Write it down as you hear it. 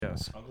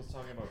Yes. Uncle's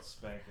talking about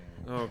spanking.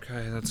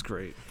 Okay, that's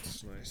great.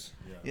 That's nice.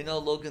 Yeah. You know,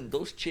 Logan,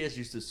 those steps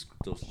used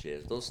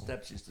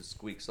to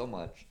squeak so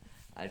much.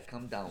 I'd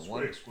come down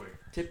Squeak, squeak.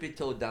 tippy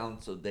toe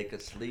down so they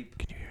could sleep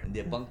in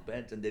their bunk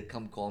beds, and they'd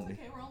come call me.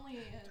 Okay, we're only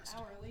an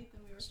hour late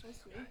than we were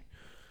supposed to be.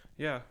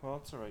 Yeah, well,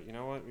 it's all right. You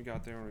know what? We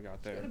got there when we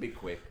got there. It'll be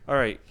quick. All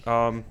right.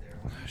 I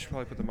should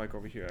probably put the mic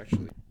over here,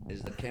 actually.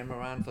 Is the camera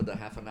on for the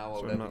half an hour? So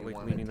I'm whatever not, you like,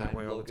 want leaning in that time,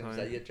 way all the Logan? Is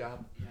time. that your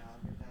job? Yeah,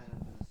 I'll get that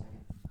up in a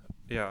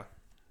second. Yeah,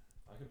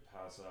 I could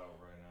pass out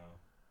right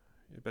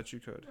now. I bet you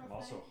could. I'm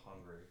also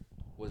hungry.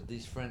 Was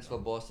these friends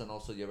from Boston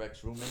also your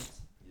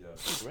ex-roommates? Yeah.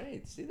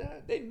 Great. See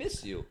that? They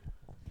miss you.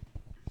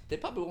 They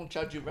probably won't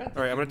charge you rent.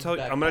 All right, if I'm you gonna tell move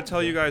back I'm gonna home,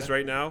 tell you though. guys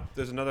right now.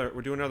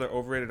 We're doing another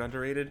overrated,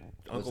 underrated.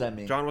 What's that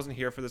mean? John wasn't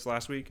here for this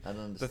last week. I don't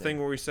The understand. thing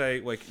where we say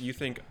like you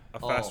think a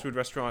fast Oh. food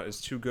restaurant is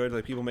too good,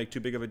 like people make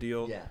too big of a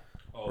deal, Yeah.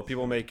 Oh, or it's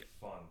people gonna be make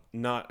fun.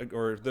 not,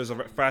 or there's a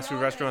fast food We're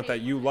all restaurant gonna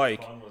that hate you mine.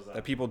 like Fun was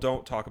that people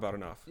don't talk about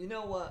enough. You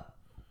know what?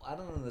 I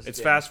don't understand.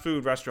 It's fast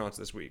food restaurants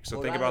this week, so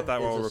Rhode think about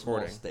that Island while we're is a small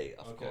recording. State,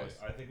 of Okay, course.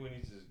 I think we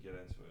need to get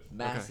into it.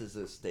 Mass Okay. is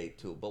a state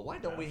too, but why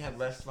don't we have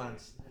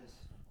restaurants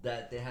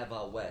that they have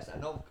out west? I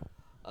know.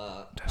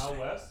 Out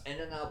west?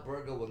 In-N-Out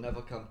Burger will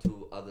never come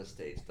to other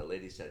states. The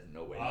lady said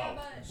no way. Yeah, Oh.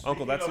 but- Speaking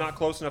Uncle, that's of- not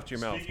close enough to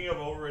your mouth. Speaking of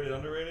overrated,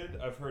 underrated,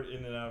 I've heard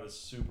In-N-Out is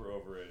super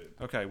overrated.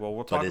 Okay, well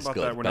we'll But talk it's about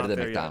good. that. We're Better not than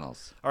there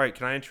McDonald's. yet. All right,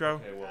 can I intro?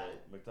 Okay, well,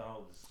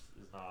 McDonald's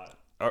is not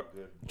Oh,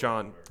 good.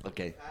 John.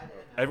 Okay.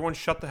 Everyone,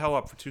 shut the hell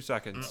up for 2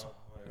 seconds. Oh,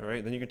 my All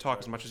right, then you can talk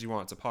as much as you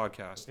want. It's a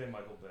podcast. Okay,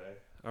 Michael Bay.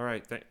 All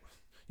right,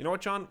 you know what,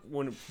 John?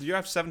 When you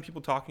have 7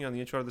 people talking on the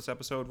intro to this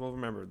episode, we'll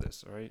remember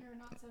this. All right. There are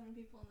not 7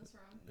 people in this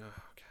room.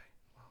 Okay.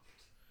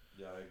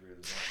 Yeah, I agree.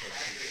 There's not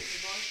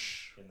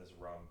so people in this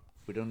rum.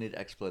 We don't need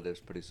expletives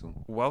pretty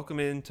soon. Welcome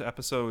in to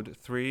episode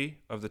 3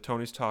 of the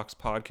Tony's Talks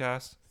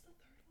podcast.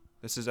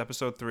 This is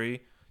episode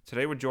 3.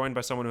 Today we're joined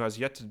by someone who has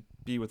yet to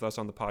be with us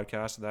on the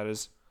podcast. That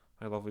is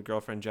my lovely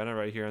girlfriend Jenna,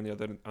 right here on the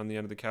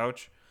end of the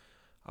couch.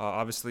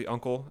 Obviously,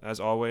 Uncle, as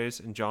always,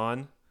 and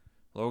John.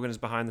 Logan is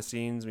behind the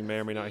scenes. We may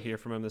or may not hear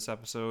from him this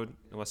episode,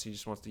 unless he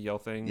just wants to yell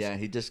things. Yeah,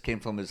 he just came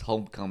from his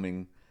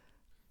homecoming.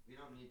 We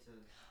don't need to.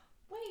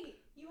 Wait,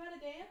 you had a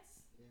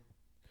dance?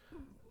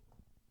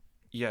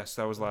 Yes,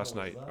 that was last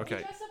night. that? You Okay.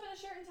 dressed up in a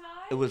shirt and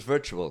tie? It was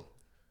virtual,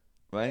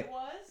 right? It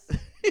was?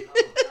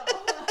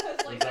 Oh, I was It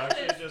like, was that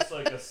actually is- just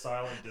like a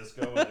silent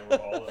disco, and they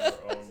were all in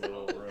their own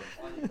little room.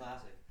 Funny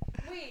classic.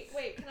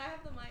 Wait, can I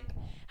have the mic?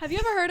 Have you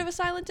ever heard of a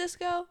silent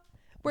disco?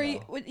 Where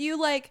No.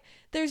 you like,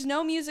 there's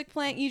no music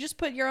playing, you just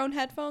put your own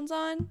headphones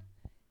on.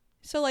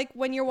 So like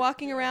when you're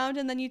walking around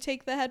and then you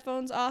take the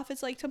headphones off,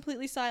 it's like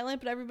completely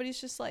silent, but everybody's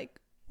just like,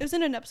 it was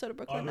in an episode of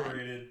Brooklyn Nine.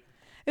 Underrated.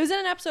 It was in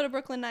an episode of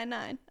Brooklyn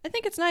Nine-Nine. I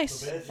think it's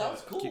nice. It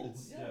sounds cool.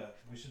 Yeah,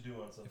 we should do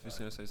one sometime. If he's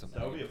gonna say something.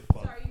 That would be a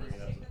fun Sorry, you freaking just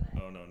take episode. the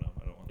mic. Oh, no,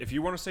 I don't want If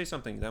you want to say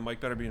something, that mic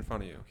better be in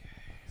front of you.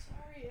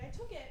 Sorry, I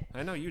took it.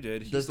 I know you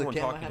did. He's Does the the one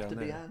camera talking have down to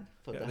there. be on?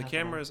 For Yeah, the the half an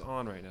camera hour? is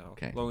on right now.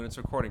 Okay. Logan, it's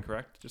recording,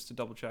 correct? Just to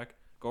double check.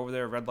 Go over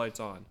there. Red light's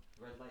on.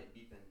 Red light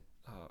beeping.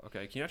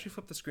 Okay. Can you actually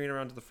flip the screen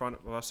around to the front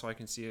of us so I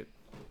can see it?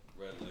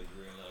 Red light,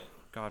 green light.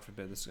 God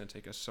forbid this is gonna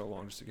take us so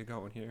long just to get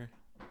going here.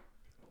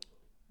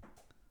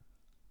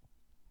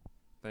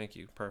 Thank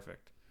you.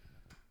 Perfect.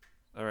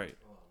 All right.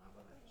 Oh, not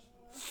bad.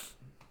 I just-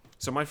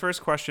 So my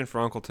first question for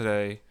Uncle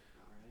today,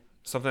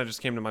 something that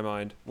just came to my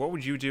mind. What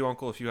would you do,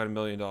 Uncle, if you had $1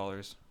 million?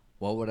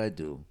 What would I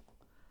do?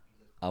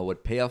 I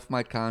would pay off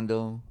my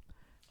condo, What would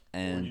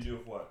and you do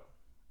with what?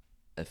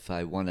 if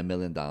I won $1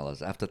 million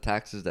after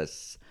taxes,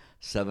 that's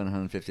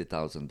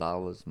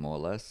 $750,000 more or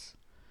less.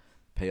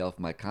 Pay off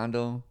my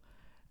condo,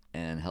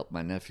 and help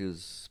my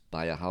nephews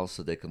buy a house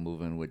so they can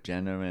move in with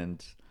Jenna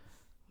and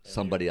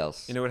somebody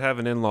else. You know, it would have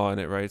an in-law in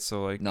it, right?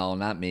 So like, No,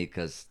 not me,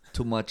 because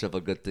too much of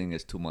a good thing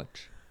is too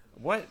much.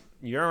 what?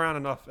 You're around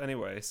enough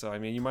anyway, so I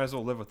mean, you might as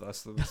well live with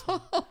us.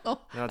 Now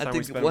I time we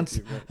think spend once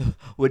with you, right?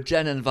 with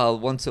Jen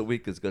involved, once a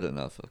week is good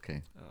enough.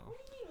 Okay, Oh.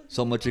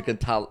 so much you can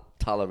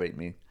tolerate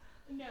me.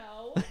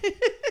 No,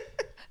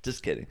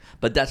 Just kidding,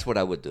 but that's what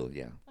I would do.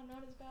 Yeah. I'm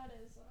not as bad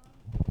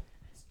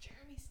as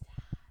Jeremy's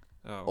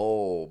dad. Oh.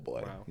 Oh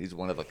boy, Wow. he's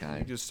one of a You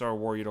kind. just start a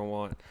war you don't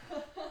want.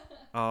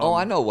 Oh,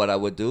 I know what I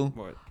would do.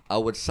 What? I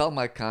would sell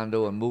my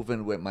condo and move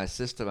in with my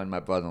sister and my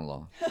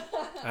brother-in-law.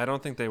 I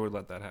don't think they would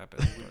let that happen.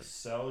 You would but-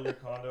 sell your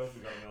condo if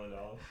you got $1 million?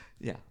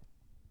 Yeah.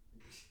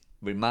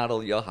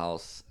 Remodel your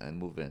house and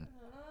move in.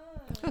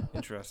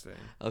 Interesting.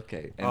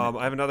 Okay. And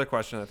I have another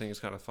question I think is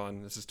kind of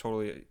fun. This is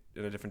totally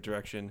in a different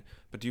direction.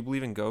 But do you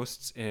believe in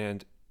ghosts?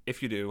 And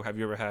if you do, have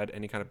you ever had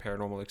any kind of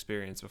paranormal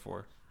experience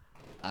before?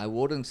 I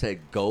wouldn't say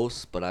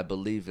ghosts, but I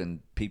believe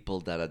in people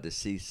that are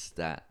deceased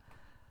that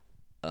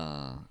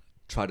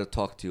try to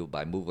talk to you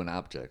by moving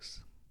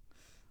objects.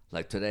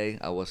 Like today,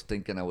 I was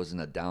thinking I was in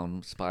a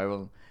down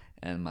spiral,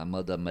 and my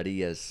mother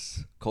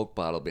Maria's Coke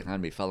bottle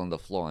behind me fell on the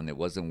floor, and it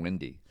wasn't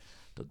windy.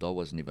 The door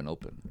wasn't even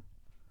open.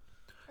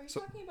 Are you So-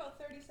 talking about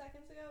 30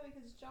 seconds ago?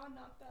 Because John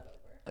knocked that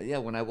over. Yeah,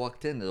 when I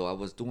walked in, though, I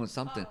was doing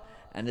something,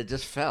 and it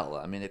just fell.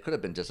 I mean, it could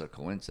have been just a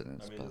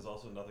coincidence, I mean, but there's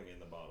also nothing in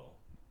the bottle.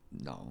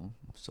 no.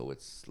 So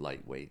it's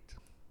lightweight.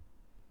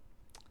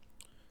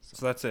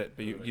 So that's it.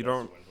 But you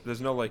don't.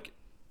 There's no like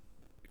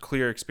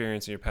clear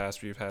experience in your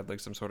past where you've had like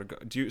some sort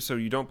of. So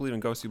you don't believe in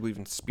ghosts. You believe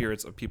in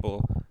spirits of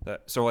people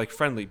that. So like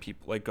friendly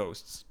people, like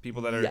ghosts,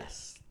 people that are.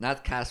 Yes,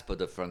 not Casper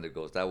the Friendly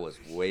Ghost. That was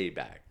way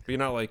back. But you're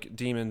not like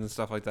demons and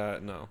stuff like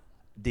that. No.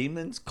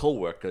 Demons,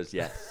 co-workers,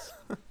 yes.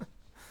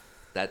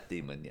 That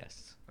demon,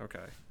 yes. Okay.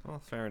 Well,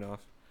 fair enough.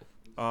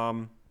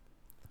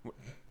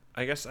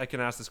 I guess I can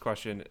ask this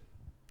question.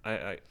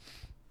 I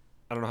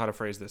don't know how to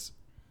phrase this.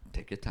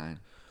 Take your time.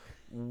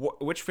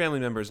 Which family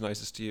member is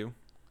nicest to you?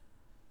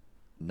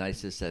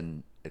 Nicest,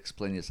 and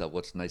explain yourself.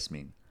 What's nice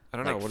mean? I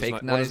don't know. Like What fake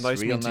does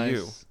nice real mean to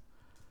you? nice?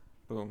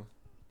 Boom.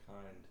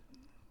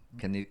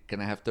 Kind.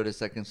 Can I have 30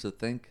 seconds to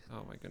think?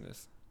 Oh my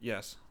goodness.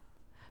 Yes.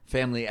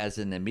 Family as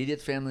an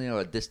immediate family or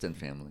a distant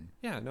family?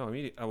 Yeah. No.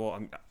 Immediate. Well,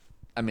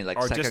 I mean, like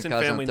are second distant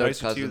cousin, family third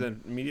nicer cousin. to you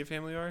than immediate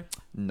family are?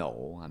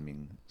 No, I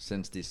mean,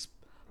 since these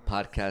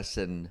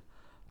podcasts and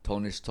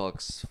Tony's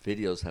Talks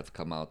videos have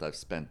come out, I've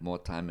spent more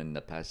time in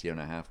the past year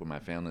and a half with my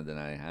family than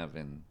I have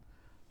in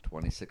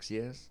 26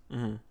 years.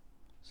 Mm-hmm.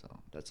 So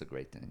that's a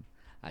great thing.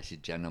 I see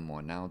Jenna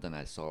more now than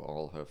I saw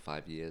all her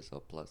 5 years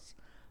or plus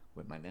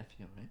with my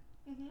nephew, right?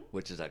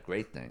 Which is a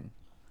great thing.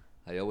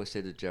 I always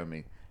say to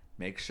Jeremy,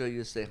 make sure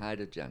you say hi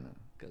to Jenna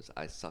because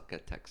I suck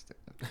at texting.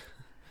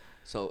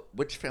 So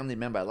which family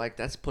member I like,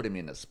 that's putting me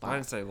in a I spot.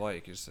 didn't say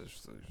like. It's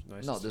just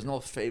nice. No, there's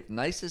no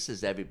nicest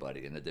is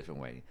everybody in a different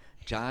way.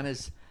 John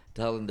is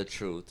telling the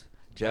truth.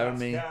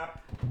 Jeremy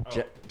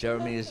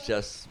Jeremy is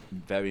just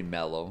very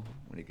mellow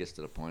when he gets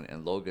to the point,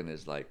 and Logan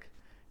is like,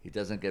 he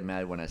doesn't get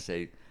mad when I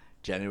say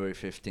January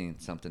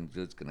 15th something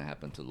good's gonna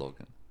happen to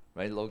Logan,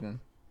 right, Logan?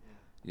 Yeah.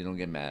 You don't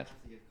get I mad.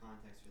 have to give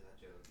context for that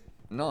joke.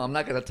 No, I'm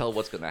not gonna tell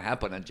what's gonna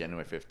happen on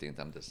January 15th.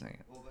 I'm just saying.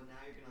 Well, but now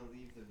you're gonna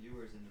leave the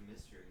viewers in a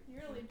mystery.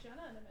 You're gonna leave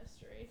Jenna in a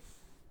mystery.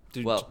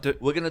 Dude, Well,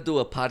 we're gonna do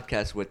a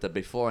podcast with the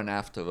before and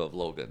after of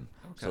Logan.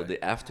 So Okay.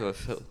 the after of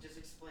Just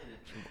explain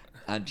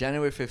it. on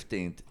January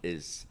 15th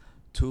is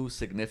two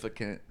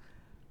significant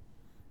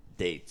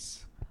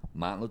dates: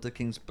 Martin Luther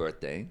King's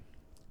birthday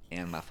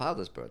and my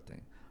father's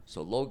birthday.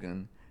 So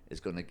Logan is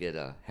gonna get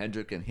a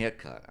Hendricken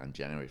haircut on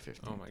January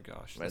 15th. oh my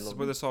gosh. Right, This is Logan?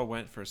 where this all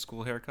went for a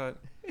school haircut.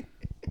 No,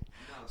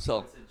 So-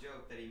 it's a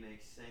joke that he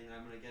makes saying that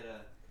I'm gonna get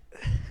a.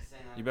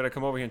 Saying that You better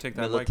come over here and take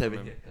that mic Military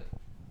from him. haircut.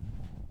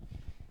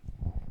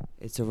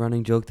 It's a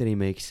running joke that he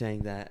makes saying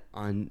that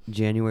on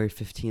January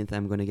 15th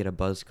I'm going to get a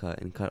buzz cut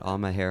and cut all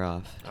my hair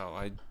off. Oh,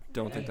 I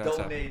don't think And that's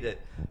happening. donate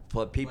it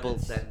for people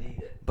it's- that need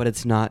it. But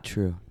it's not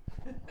true.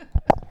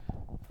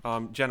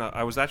 Jenna,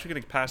 I was actually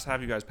going to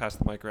have you guys pass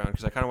the mic around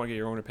because I kind of want to get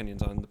your own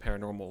opinions on the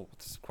paranormal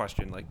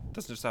question. Like, it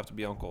doesn't just have to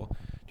be uncle.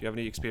 Do you have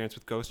any experience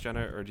with ghosts,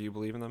 Jenna, or do you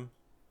believe in them?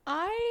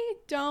 I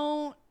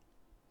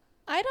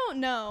don't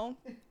know.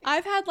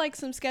 I've had like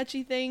some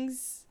sketchy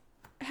things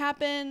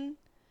happen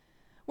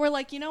where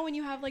like, you know, when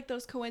you have like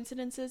those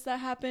coincidences that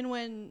happen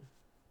when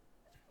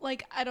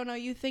like, I don't know,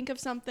 you think of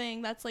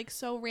something that's like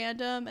so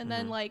random and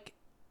then Mhm. like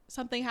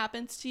something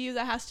happens to you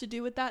that has to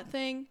do with that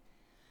thing.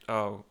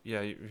 Oh,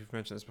 yeah, you've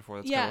mentioned this before.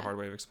 That's kind Yeah. of a hard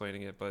way of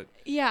explaining it, but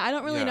Yeah, I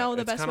don't really yeah, know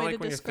the it's best kinda way like to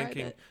when describe you're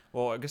thinking, it.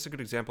 Well, I guess a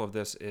good example of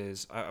this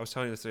is I was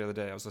telling you this the other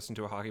day. I was listening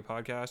to a hockey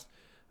podcast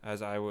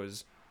as I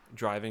was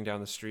driving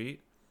down the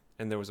street,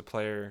 and there was a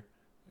player,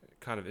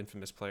 kind of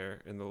infamous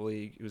player in the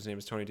league, whose name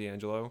is Tony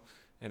D'Angelo.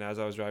 And as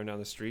I was driving down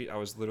the street, I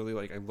was literally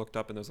like, I looked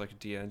up and there was like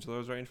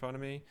D'Angelo's right in front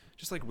of me.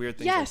 Just like weird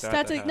things Yes, like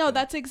that. that's that no, happen.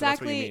 that's But what you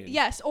exactly mean.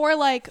 yes. Or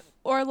like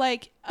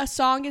a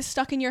song is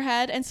stuck in your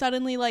head and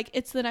suddenly like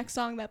it's the next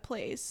song that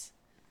plays.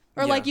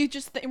 Or like Yeah. you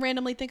just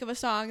randomly think of a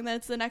song and then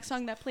it's the next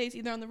song that plays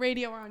either on the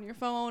radio or on your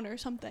phone or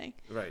something.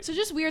 Right. So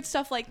just weird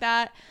stuff like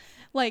that.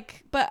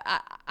 Like, but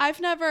I've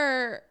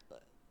never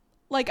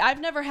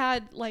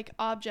had like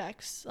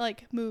objects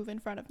like move in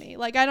front of me.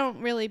 Like I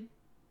don't really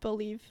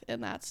believe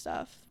in that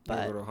stuff. You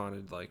ever But go to a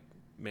haunted like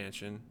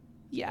mansion.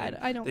 yeah, And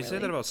I don't. They really. say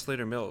that about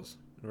Slater Mills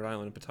in Rhode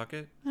Island and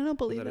Pawtucket. I don't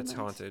believe That in it's that.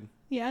 haunted.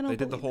 Yeah, I don't. They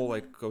did the believe whole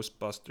in like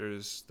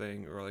Ghostbusters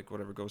thing or like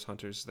whatever Ghost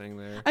Hunters thing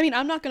there. I mean,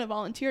 I'm not gonna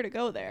volunteer to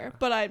go there, Yeah.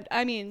 but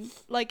I mean,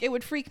 like, it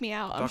would freak me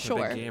out. I'm Talking a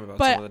sure. big game about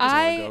But someone that doesn't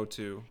I want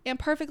to go to. am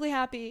perfectly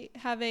happy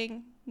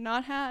having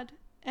not had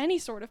any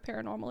sort of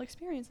paranormal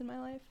experience in my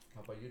life.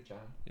 How about you, John?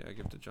 Yeah,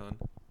 give it to John.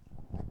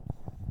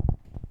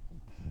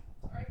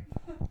 Sorry.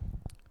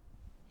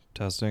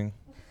 Testing.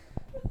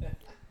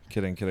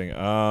 Kidding.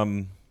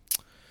 I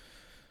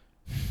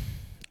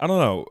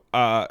don't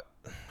know.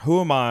 Who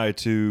am I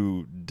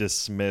to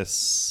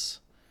dismiss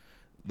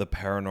the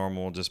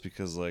paranormal just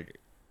because like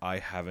I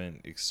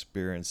haven't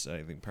experienced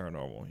anything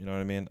paranormal? You know what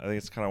I mean? I think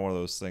it's kind of one of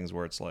those things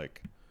where it's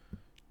like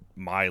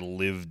my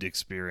lived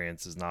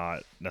experience is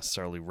not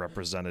necessarily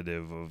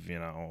representative of, you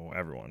know,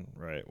 everyone,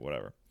 right?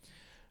 Whatever.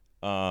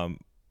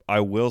 I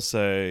will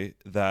say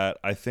that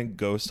I think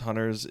Ghost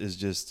Hunters is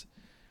just,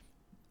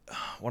 I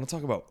want to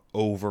talk about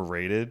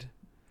overrated,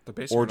 The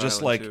base or of Rhode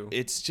just Island, like too.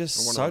 it's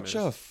just Or one of them such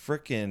a is.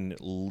 freaking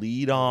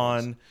lead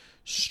on,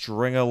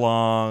 string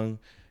along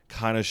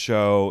kind of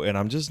show, and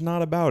I'm just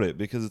not about it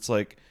because it's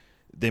like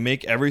they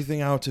make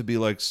everything out to be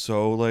like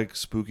so like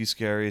spooky,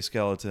 scary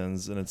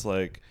skeletons, and it's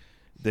like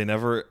they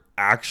never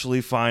actually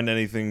find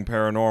anything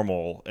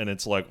paranormal, and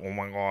it's like, oh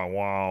my god,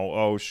 wow,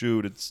 oh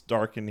shoot, it's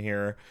dark in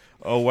here.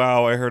 Oh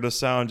wow, I heard a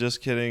sound.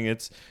 Just kidding.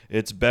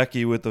 It's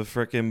Becky with the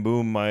frickin'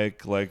 boom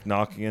mic like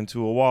knocking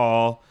into a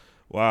wall.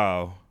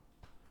 Wow.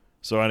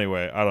 So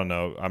anyway, I don't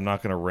know. I'm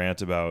not gonna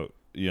rant about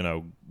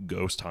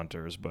ghost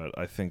hunters, but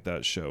I think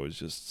that show is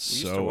just We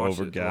used to so watch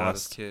it a lot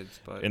as overgassed, kids,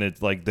 but and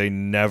it's like they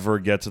never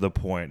get to the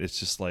point. It's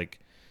just like,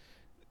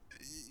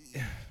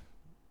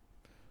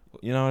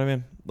 you know what I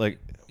mean? Like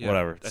yeah,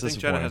 whatever. I It's think Jenna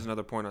disappointing. has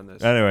another point on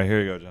this. Anyway,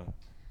 here you go, John.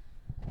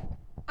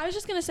 I was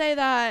just gonna say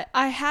that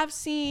I have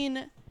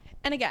seen,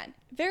 and again,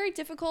 very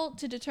difficult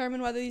to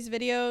determine whether these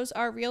videos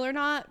are real or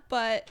not,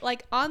 but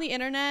like on the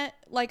internet,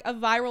 like a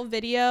viral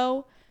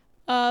video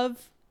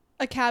of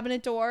a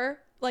cabinet door,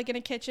 like in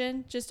a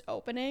kitchen, just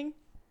opening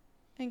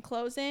and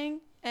closing,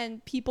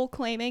 and people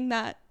claiming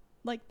that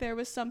like there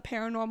was some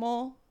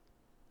paranormal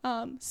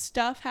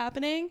stuff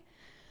happening.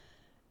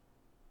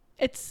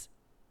 It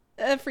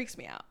freaks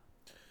me out.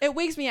 It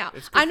wigs me out.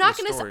 It's good I'm for not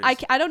the gonna say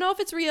stories. I don't know if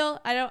it's real.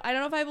 I don't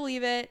know if I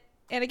believe it.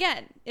 And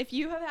again, if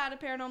you have had a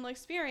paranormal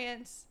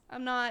experience,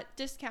 I'm not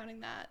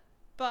discounting that,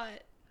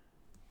 but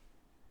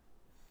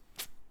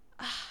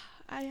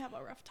I have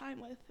a rough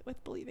time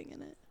with believing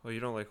in it. Well, you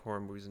don't like horror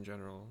movies in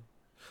general.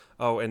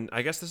 Oh, and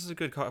I guess this is a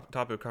good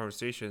topic of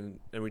conversation,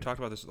 and we talked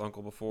about this with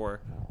Uncle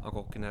before.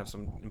 Uncle can have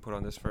some input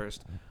on this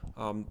first.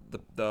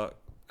 The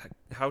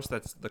house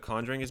that's The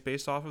Conjuring is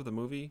based off of, the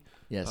movie.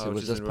 Yes, it which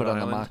was is just in put Rhode on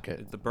the Island.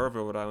 market. The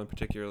Burville, Rhode Island,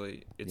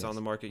 particularly. It's Yes. on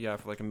the market, yeah,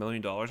 for like $1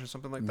 million or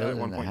something like that.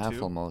 Million and a half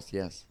 1.2. almost,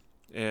 yes.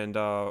 And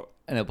And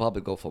it'll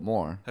probably go for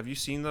more. have you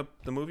seen the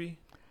movie?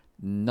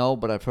 No,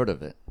 but I've heard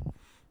of it.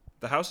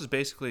 The house is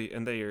basically,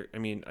 and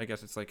I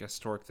guess it's like a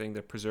historic thing.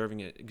 They're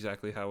preserving it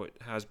exactly how it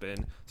has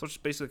been. So it's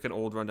basically like an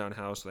old rundown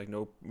house, like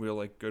no real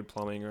like good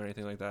plumbing or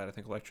anything like that. I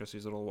think electricity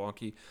is a little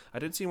wonky. I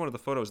did see one of the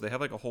photos. They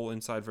have like a whole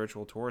inside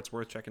virtual tour. It's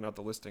worth checking out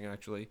the listing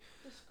actually.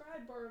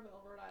 Describe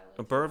Burville, Rhode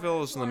Island.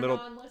 Burville is in the middle.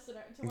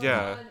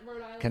 Yeah.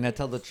 Can I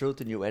tell the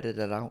truth and you edit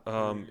it out?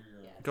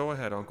 Go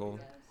ahead, Uncle.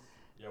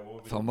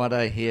 From what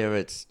I hear,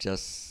 it's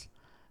just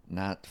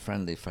not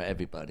friendly for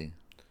everybody.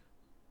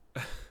 I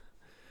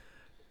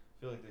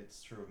feel like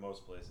it's true of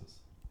most places.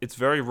 It's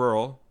very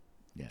rural,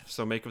 Yes.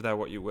 so make of that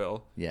what you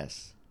will.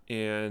 Yes.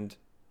 And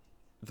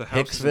the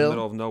house is in the Hicksville?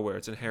 middle of nowhere.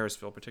 It's in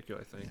Harrisville,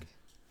 particularly, I think.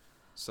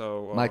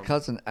 So My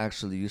cousin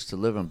actually used to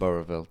live in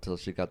Burrillville till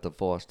she got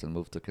divorced and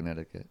moved to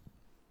Connecticut.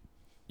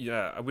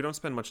 yeah, we don't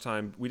spend much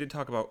time. We did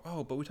talk about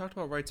but we talked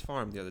about Wright's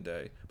Farm the other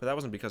day, but that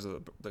wasn't because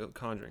of the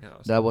Conjuring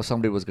house. That was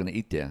somebody was going to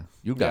eat there.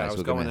 You yeah, I guys was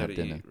were going going to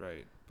there have to dinner. eat,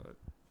 right? But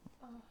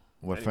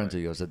We're friends of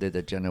yours. The day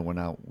that Jenna went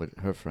out with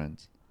her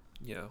friends.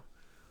 yeah.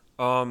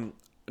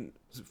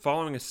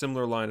 Following a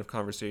similar line of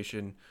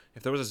conversation,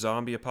 if there was a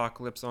zombie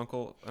apocalypse,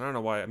 Uncle, I don't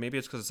know why. Maybe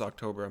it's because it's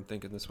October. I'm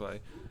thinking this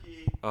way.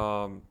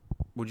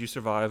 Would you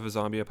survive a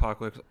zombie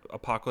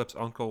apocalypse,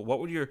 Uncle? What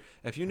would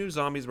if you knew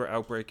zombies were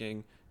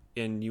outbreaking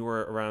and you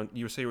were around,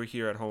 you were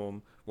here at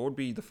home, what would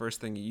be the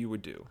first thing you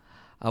would do?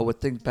 I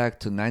would think back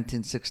to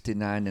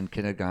 1969 in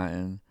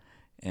kindergarten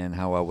and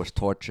how I was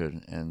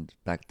tortured. And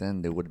back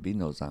then, there would be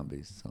no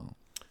zombies. So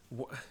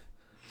What?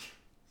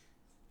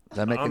 does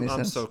that make any I'm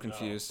sense? so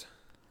confused.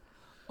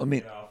 I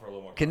mean,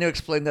 can you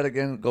explain that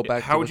again? Go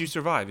back. How to would it? you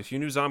survive if you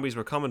knew zombies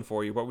were coming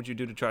for you? What would you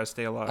do to try to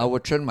stay alive? I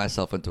would turn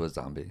myself into a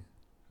zombie.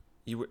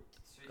 You would.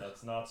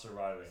 That's not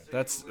surviving.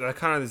 That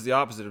kind of is the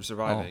opposite of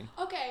surviving.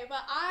 Okay,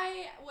 but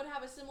I would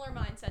have a similar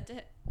mindset to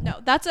him.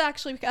 No, that's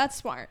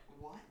smart.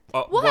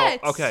 Well,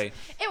 What? okay.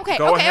 Okay,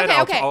 Go okay, ahead.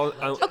 okay,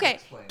 I'll- okay.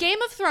 Game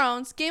of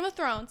Thrones.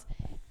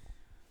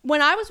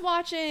 When I was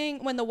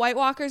watching when the White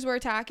Walkers were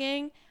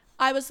attacking,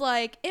 I was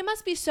like, it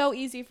must be so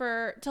easy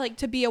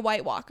to be a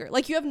White Walker.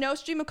 Like you have no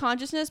stream of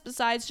consciousness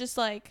besides just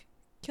like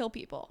kill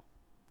people.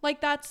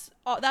 Like that's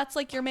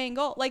like your main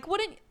goal. Like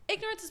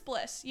ignorance is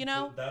bliss, you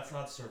know? That's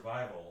not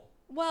survival.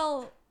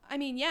 Well, I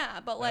mean,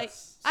 yeah, but like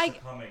That's I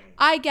succumbing.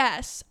 I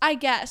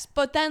guess,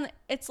 but then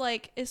it's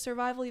like, is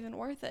survival even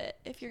worth it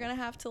if you're gonna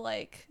have to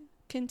like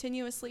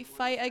continuously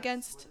fight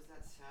against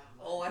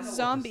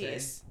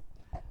zombies?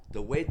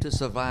 The way to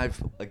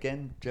survive.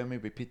 Again, Jeremy,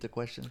 repeat the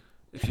question.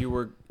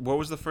 What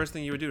was the first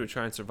thing you would do to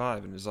try and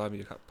survive in a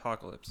zombie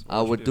apocalypse? What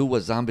I would you do what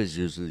zombies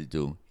usually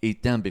do: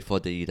 eat them before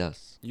they eat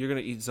us. You're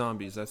gonna eat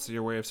zombies. That's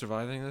your way of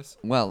surviving this.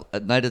 Well,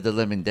 at Night of the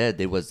Living Dead,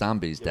 they were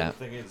zombies that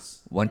The thing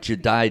is, once you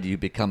died, you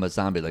become a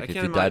zombie. Like I if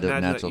can't you died of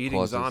imagine that natural eating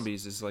causes.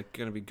 zombies is like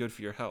gonna be good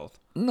for your health.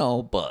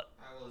 No, but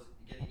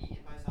Getting eaten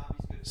by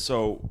zombies good for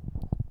so,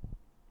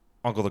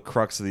 Uncle, the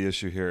crux of the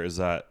issue here is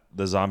that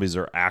the zombies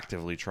are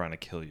actively trying to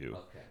kill you.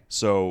 Okay.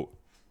 So,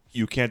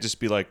 you can't just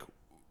be like,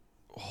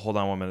 hold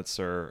on 1 minute,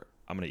 sir.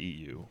 I'm going to eat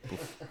you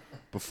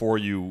before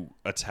you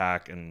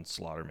attack and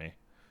slaughter me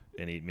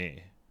and eat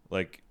me.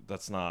 Like,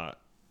 that's not,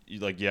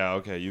 yeah,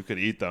 okay, you could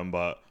eat them,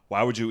 but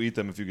why would you eat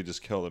them if you could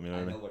just kill them? You know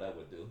what I mean? what I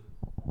would do.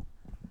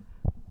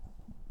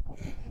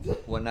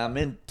 When I'm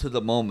into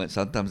the moment,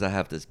 sometimes I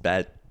have this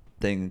bad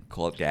thing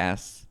called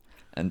gas,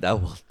 and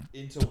that will,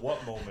 Into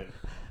what moment?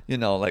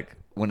 like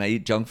when I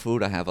eat junk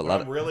food, I have a When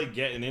lot I'm of, really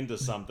getting into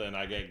something,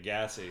 I get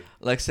gassy.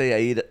 like say I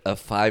eat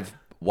 5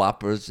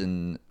 Whoppers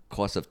in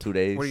course of 2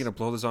 days. What are you gonna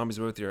blow the zombies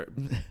with your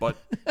butt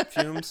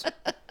fumes?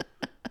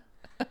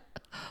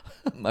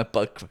 My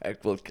butt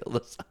crack will kill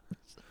us.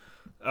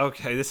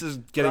 Okay, this is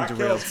getting Crack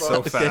derailed kills,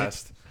 so bro.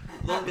 fast.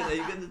 Logan, are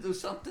you gonna do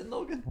something,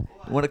 Logan?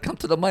 You want to come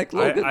to the mic,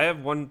 Logan? I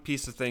have one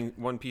piece of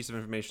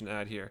information to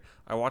add here.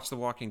 I watch The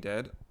Walking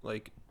Dead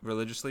like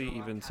religiously.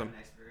 Even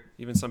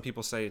some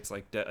people say it's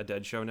like a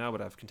dead show now,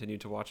 but I've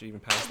continued to watch it even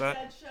past that.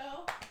 Dead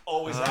show.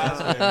 Always has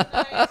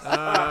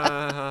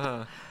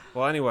been.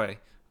 Well, anyway,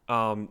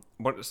 in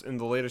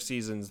the later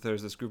seasons,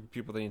 there's this group of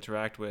people they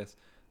interact with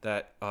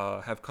that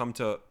have come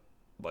to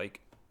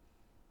like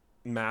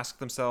mask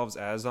themselves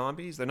as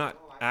zombies. They're not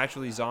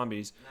actually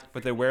zombies,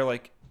 but they wear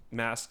like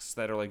masks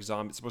that are like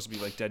zombies, supposed to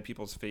be like dead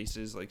people's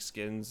faces, like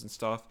skins and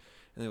stuff.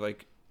 And they're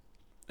like,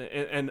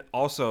 and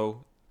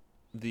also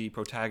the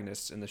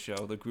protagonists in the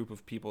show, the group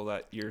of people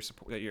that you're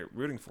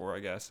rooting for, I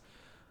guess.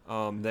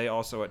 They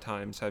also at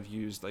times have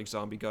used like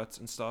zombie guts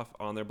and stuff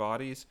on their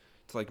bodies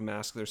to like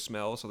mask their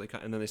smell, so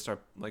and then they start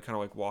like kind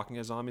of like walking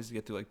as zombies to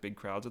get through like big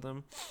crowds of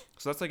them.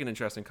 So that's like an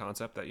interesting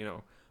concept that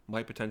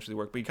might potentially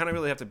work, but you kind of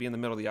really have to be in the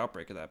middle of the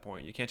outbreak at that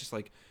point. You can't just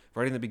like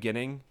right in the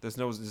beginning. There's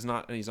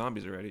not any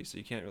zombies already, so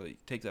you can't really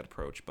take that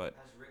approach. But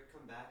Has Rick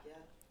come back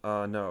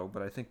yet? no,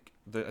 but I think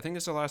this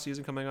is the last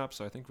season coming up,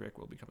 so I think Rick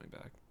will be coming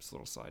back. Just a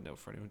little side note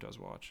for anyone who does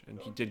watch, and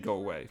he did go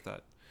away.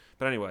 But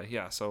anyway,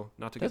 yeah. So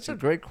not to get That's a too,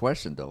 great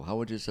question, though. How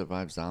would you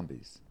survive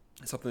zombies?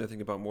 it's something to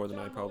think about more than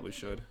I probably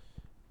should.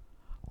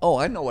 Oh,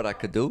 I know what I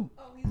could do.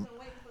 Oh, he's been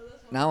waiting for this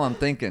one. Now I'm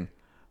thinking,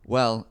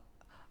 well,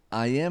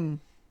 I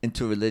am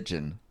into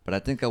religion, but I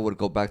think I would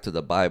go back to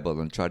the Bible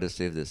and try to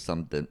see if there's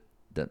some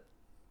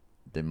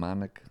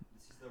demonic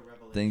This is the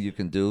revelation. thing you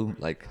can do,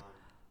 like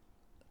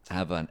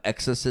have an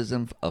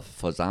exorcism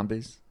for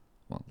zombies.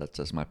 Well, that's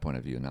just my point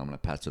of view. Now I'm going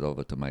to pass it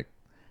over to my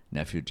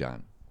nephew,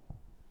 John.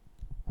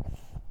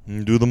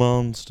 Do the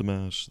monster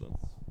mash. Then.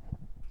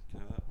 I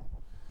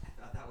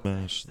thought that was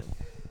Mash. nice. Then.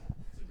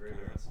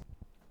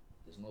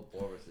 There's no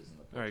Boris's in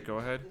the All right, go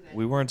ahead.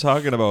 We weren't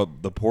talking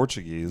about the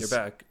Portuguese. You're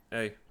back.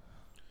 Hey,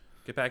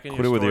 get back in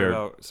Quit your it with story your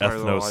about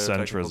audio technical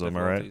ethnocentrism,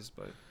 all right? difficulties,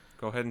 but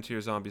go ahead into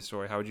your zombie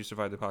story. How would you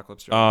survive the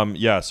apocalypse? Joe?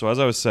 Yeah. So as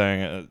I was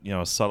saying,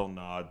 a subtle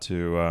nod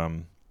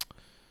to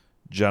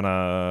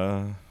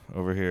Jenna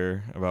over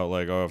here about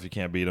like, oh, if you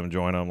can't beat them,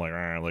 join them.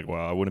 Like,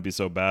 well, I wouldn't be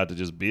so bad to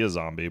just be a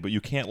zombie, but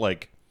you can't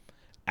like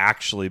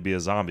actually be a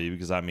zombie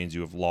because that means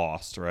you have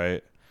lost,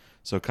 right?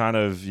 So kind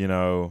of,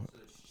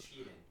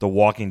 the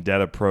Walking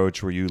Dead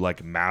approach where you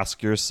like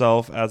mask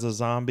yourself as a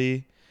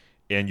zombie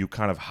and you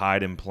kind of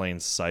hide in plain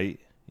sight.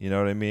 You know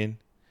what I mean?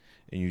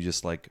 And you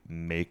just like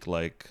make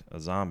like a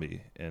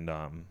zombie. And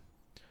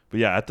but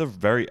yeah, at the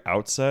very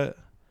outset,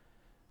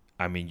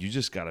 I mean, you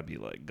just gotta be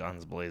like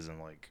guns blazing,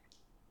 like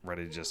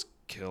ready to just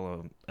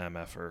kill a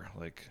MFer.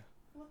 Like,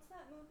 What's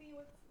that movie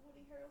with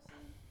Woody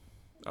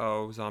Harrelson?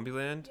 Oh,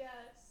 Zombieland. Yes.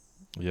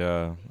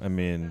 yeah, I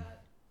mean,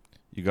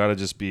 you gotta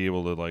just be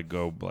able to like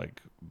go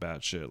like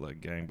batshit,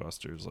 like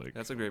gangbusters. Like,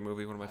 That's a great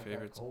movie. One of my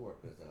favorites.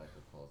 coworkers that I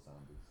could call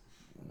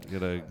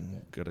zombies.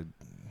 gotta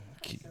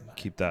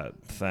keep that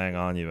thing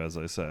on you, as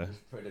I say.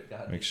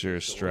 Make sure you're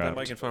Put that strapped.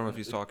 mic in front of him if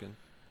he's talking.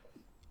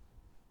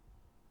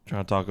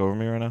 Trying to talk over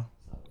me right now?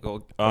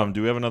 Well,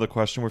 Do we have another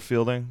question we're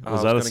fielding? I Was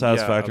was that a gonna-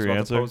 satisfactory yeah, I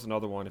was about to answer? pose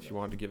another one if you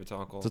wanted to give it to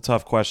Uncle. It's a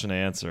tough question to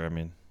answer. I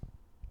mean,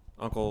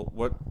 Uncle,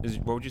 what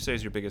would you say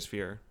is your biggest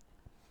fear?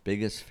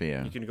 Biggest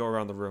fear. You can go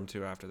around the room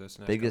too after this.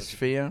 and ask Biggest us.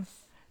 fear,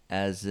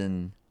 as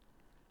in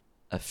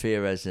a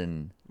fear, as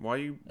in Why are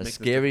you a making this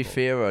scary difficult?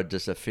 fear, or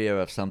just a fear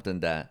of something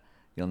that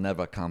you'll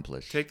never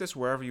accomplish. Take this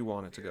wherever you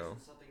want it to go.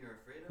 Something you're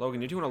afraid of?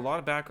 Logan, you're doing a lot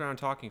of background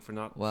talking for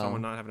Well-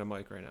 someone not having a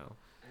mic right now.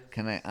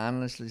 Can I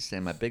honestly say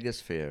my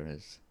biggest fear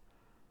is,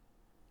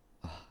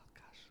 oh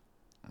gosh,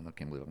 I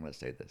can't believe I'm going to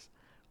say this,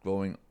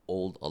 growing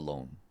old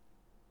alone.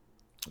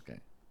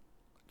 Okay,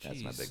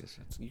 that's my Jeez, biggest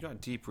fear. You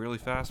got deep really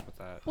fast with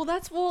that.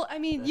 Well, I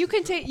mean, you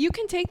can take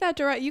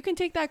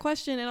that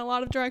question in a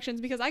lot of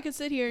directions, because I could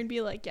sit here and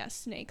be like, yes,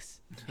 snakes,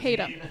 hate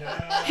them,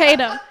 hate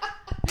them,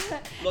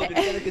 Logan,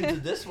 you gotta get to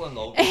this one,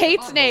 Logan. hate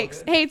Come on, snakes,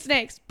 Logan. hate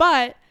snakes.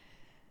 But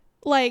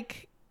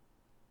like,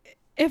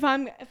 if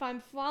I'm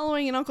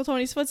following in Uncle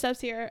Tony's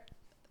footsteps here,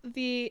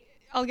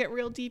 I'll get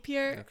real deep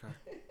here.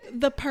 Okay.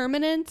 The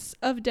permanence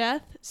of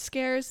death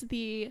scares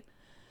the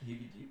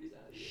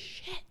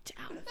shit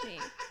out of me.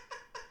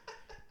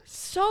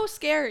 So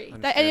scary.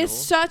 That it is Understandable.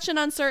 such an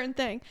uncertain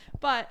thing.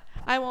 But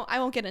I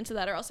won't get into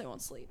that, or else I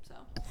won't sleep. So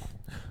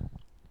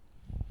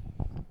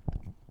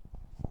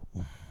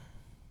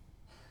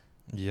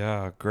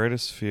yeah,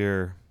 greatest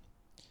fear.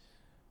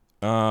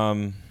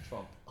 Trump.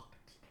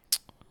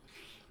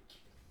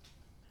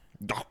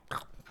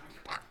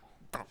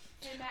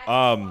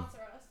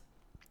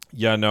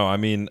 Yeah, no, I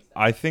mean,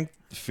 I think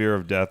fear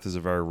of death is a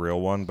very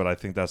real one, but I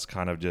think that's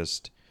kind of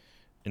just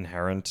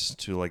inherent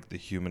to like the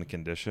human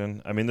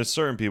condition. I mean, there's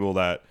certain people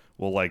that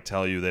will like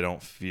tell you they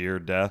don't fear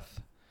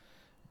death,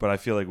 but I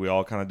feel like we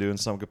all kind of do in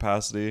some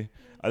capacity.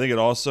 I think it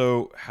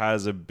also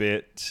has a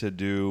bit to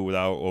do,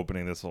 without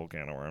opening this whole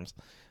can of worms,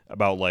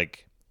 about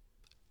like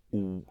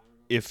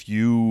if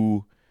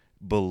you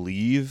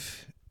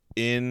believe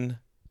in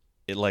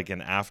it, like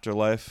an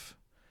afterlife,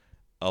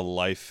 a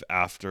life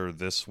after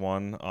this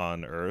one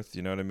on Earth.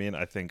 You know what I mean?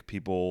 I think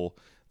people,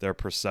 their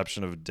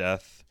perception of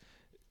death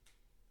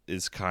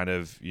is kind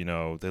of, you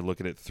know, they look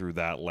at it through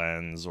that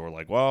lens, or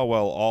like, well,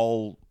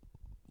 all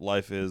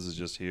life is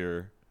just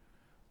here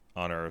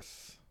on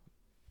Earth.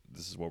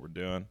 This is what we're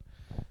doing.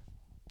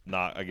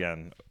 Not,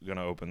 again,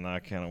 gonna open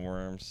that can of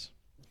worms.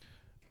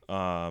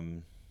 Are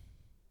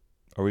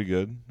we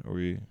good? How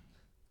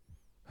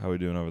are we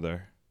doing over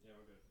there? Yeah,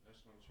 we're good. I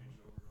just want to change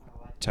it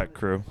over. Tech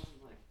crew.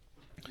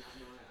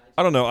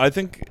 I don't know. I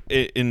think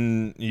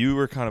you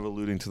were kind of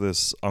alluding to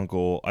this,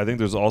 Uncle. I think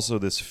there's also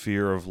this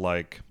fear of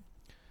like,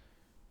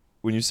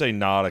 when you say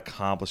not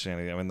accomplishing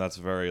anything, I mean, that's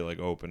very like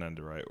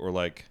open-ended, right? Or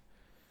like,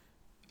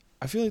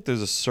 I feel like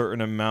there's a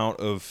certain amount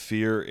of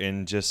fear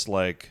in just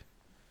like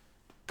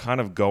kind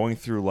of going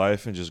through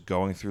life and just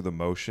going through the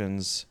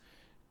motions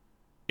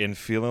and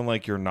feeling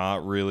like you're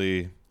not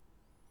really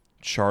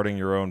charting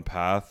your own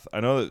path. I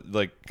know that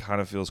like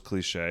kind of feels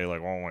cliche,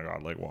 like, oh my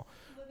God, like, well,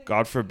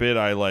 God forbid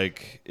I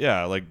like,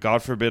 yeah, like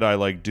God forbid I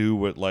like do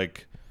what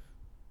like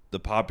the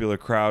popular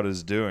crowd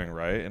is doing,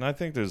 right? And I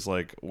think there's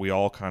like, we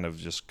all kind of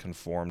just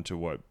conform to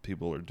what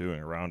people are doing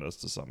around us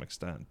to some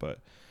extent. But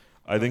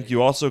I think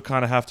you also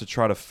kind of have to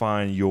try to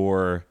find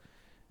your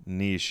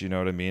niche, you know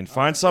what I mean?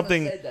 Find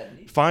something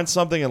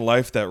in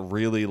life that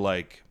really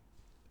like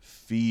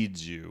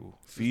feeds you,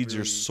 feeds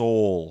your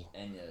soul,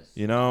 And yes,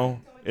 you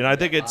know? And I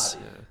think it's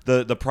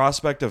the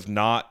prospect of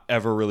not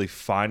ever really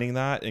finding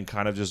that and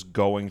kind of just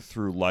going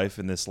through life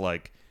in this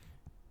like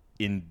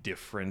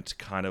indifferent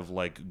kind of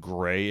like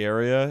gray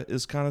area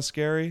is kind of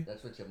scary.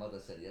 that's what your mother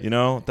said yesterday. You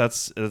know,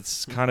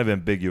 it's kind of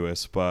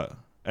ambiguous, but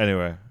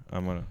anyway,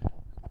 I'm gonna.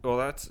 Well,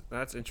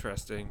 that's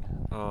interesting.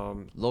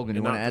 Logan,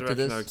 you not want to add the to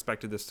direction this? I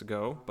expected this to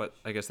go, but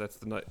I guess that's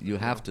the night. You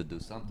have to do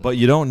something. But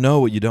you don't know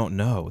what you don't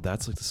know.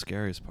 That's like the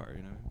scariest part,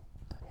 you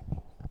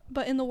know.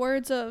 But in the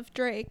words of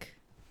Drake,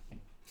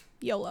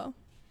 YOLO.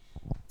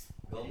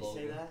 Did he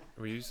say that?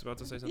 Were you about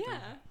to say something? Yeah,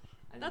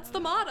 that's the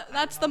motto.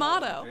 That's the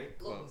motto.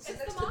 Sit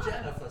next to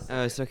Jennifer.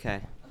 Oh, it's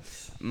okay.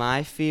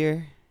 My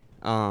fear,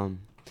 the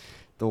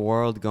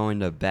world going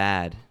to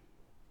bad.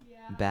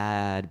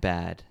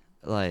 Bad.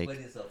 Like,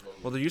 Explain yourself, Logan.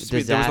 Well, there was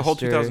the whole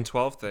Disaster,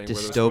 2012 thing where there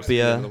was supposed to be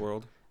the end of dystopia. the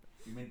world.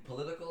 You mean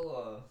political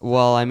or?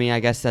 well, I mean, I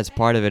guess that's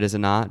part of it, is it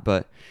not?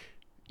 But,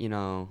 you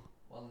know,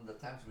 Well, in the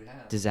times we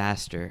have.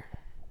 disaster.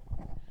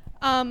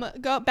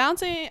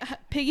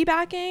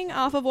 Piggybacking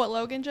off of what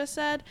Logan just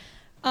said,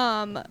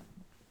 I've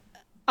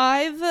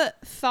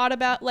thought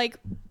about, like,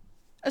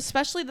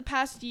 especially the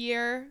past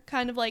year,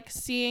 kind of like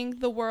seeing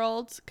the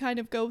world kind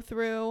of go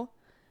through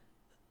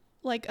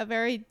like a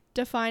very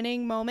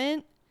defining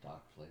moment.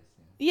 Dark place.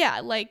 Yeah,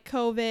 like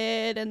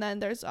COVID, and then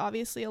there's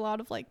obviously a lot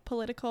of like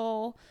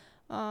political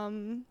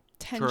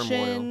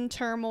tension,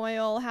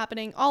 turmoil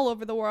happening all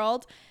over the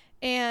world.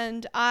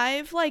 And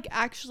I've like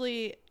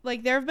actually,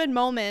 like, there have been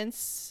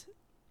moments,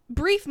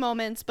 brief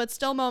moments, but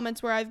still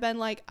moments where I've been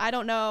like, I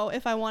don't know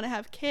if I want to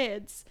have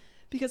kids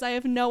because I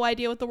have no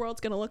idea what the world's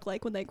going to look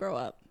like when they grow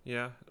up.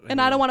 Yeah. And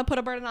I don't want to put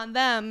a burden on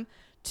them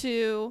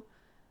to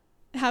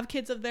have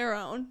kids of their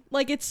own.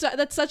 Like,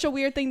 that's such a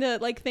weird thing to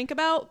like think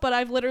about, but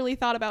I've literally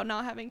thought about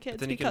not having kids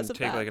Then you because can of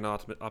take that. like an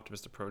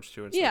optimist approach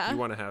to it. It's Yeah. like you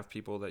want to have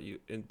people that you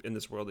in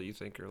this world that you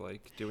think are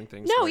like doing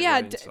things. No, the right yeah, way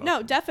and stuff.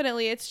 no,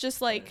 definitely. It's just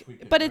If like, we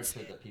could but it's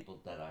nurture the people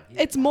that are here,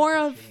 it's now more to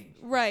of change.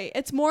 right.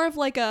 It's more of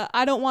like a,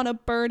 I don't want to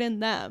burden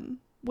them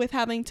with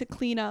having to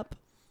clean up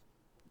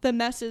the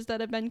messes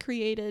that have been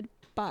created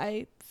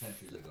by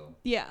Centuries ago.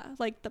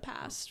 like the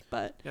past.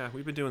 But Yeah,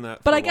 we've been doing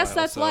that. but for I a guess while,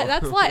 that's so. life.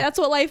 That's life. That's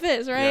what life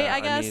is, right? Yeah, I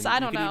guess mean, I you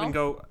don't could know. even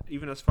go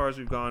even as far as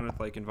we've gone with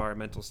like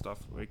environmental stuff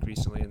like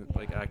recently and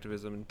like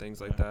activism and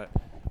things like that.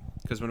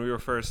 Because when we were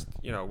first,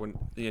 when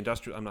the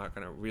industrial, I'm not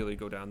gonna really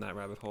go down that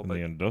rabbit hole, In but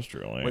the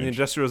industrial age. when the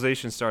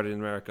industrialization started in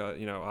America,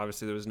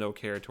 obviously there was no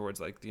care towards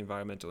like the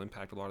environmental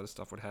impact a lot of the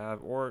stuff would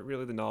have, or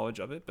really the knowledge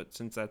of it. But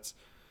since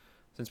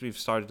we've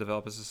started to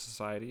develop as a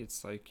society,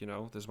 it's like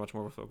there's much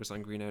more of a focus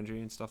on green energy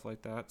and stuff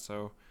like that.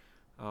 So,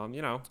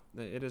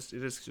 it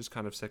is just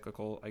kind of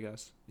cyclical, I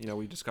guess.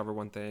 We discover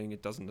one thing,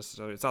 it doesn't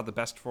necessarily, it's not the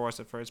best for us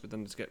at first, but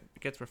then it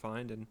gets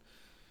refined, and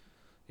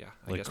yeah,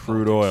 I like guess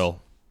crude politics-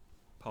 oil.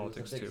 Politics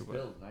it was a too, big but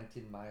spill,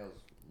 19 miles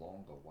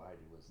long or wide.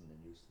 It was in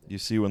the news today. You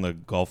see when the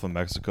Gulf of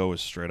Mexico was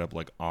straight up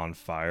like on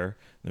fire.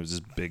 There was this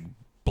big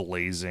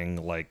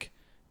blazing like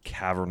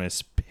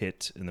cavernous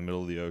pit in the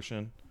middle of the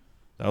ocean.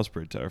 That was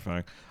pretty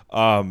terrifying.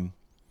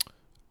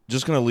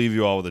 Just gonna leave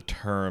you all with a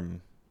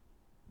term.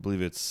 I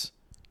believe it's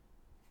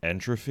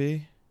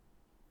entropy.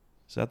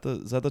 Is that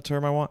the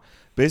term I want?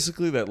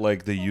 Basically, that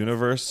like the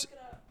universe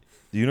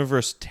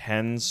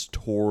tends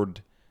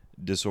toward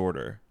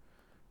disorder.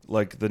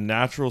 Like the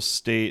natural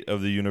state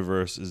of the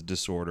universe is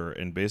disorder,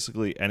 and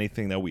basically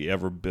anything that we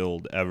ever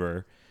build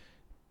ever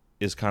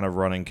is kind of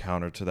running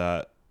counter to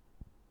that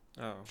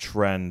Oh.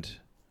 trend.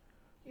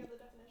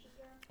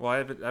 Well, I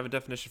have a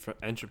definition for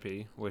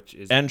entropy, which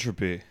is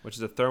Entropy. a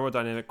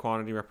thermodynamic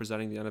quantity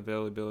representing the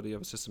unavailability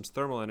of a system's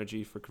thermal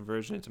energy for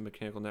conversion into a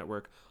mechanical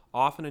network,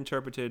 often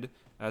interpreted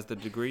as the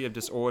degree of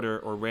disorder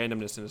or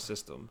randomness in a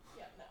system.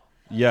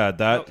 Yeah,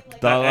 that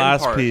That the end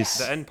last part, piece.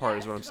 The end part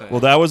is what I'm saying. Well,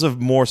 that was a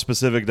more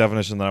specific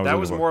definition than I was that looking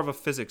was for. more of a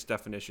physics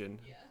definition.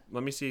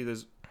 Let me see.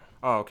 There's.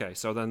 Oh, okay.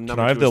 So then Can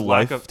number I have two the is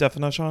lack life of.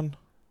 definition?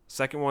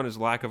 Second one is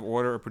lack of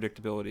order or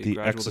predictability, The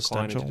gradual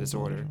decline existential into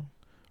disorder.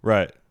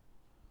 Right.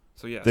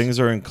 So yes. Things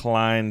are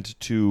inclined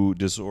to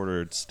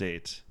disordered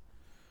state.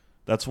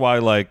 That's why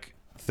like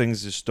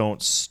things just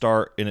don't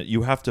start in it.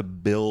 You have to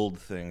build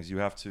things. You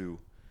have to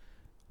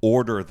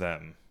order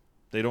them.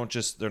 They're not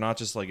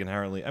just like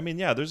inherently. I mean,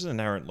 yeah, there's an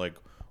inherent like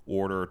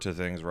order to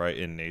things right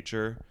in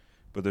nature,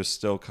 but there's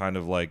still kind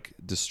of like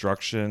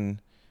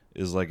destruction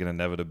is like an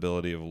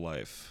inevitability of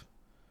life.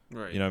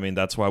 Right. You know what I mean?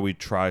 That's why we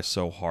try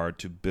so hard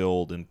to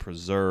build and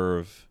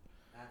preserve.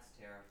 That's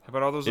terrifying. How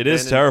about all those? It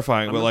is abandoned-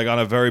 terrifying, I'm but in- like on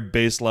a very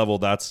base level,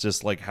 that's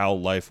just like how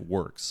life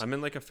works. I'm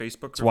in like a Facebook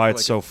group. That's why for,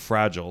 it's like, so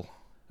fragile.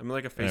 I'm in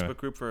like a Facebook Anyway.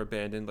 group for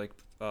abandoned like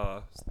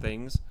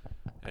things,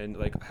 and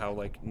like how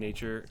like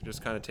nature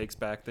just kind of takes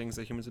back things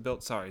that humans have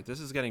built. Sorry, this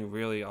is getting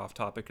really off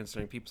topic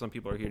considering some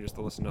people are here just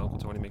to listen to Uncle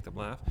Tony make them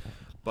laugh.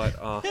 But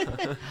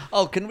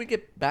Oh, can we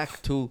get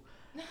back to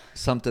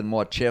something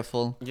more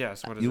cheerful?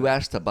 yes, what is You it?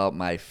 asked about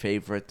my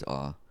favorite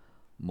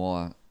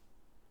more.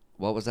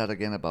 What was that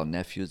again about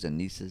nephews and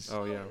nieces?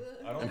 Oh yeah,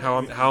 and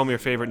how I'm your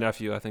favorite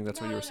nephew. I think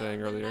that's what you were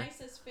saying earlier. The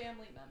nicest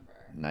family member.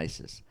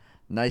 Nicest.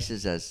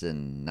 Nicest as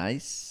in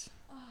nice?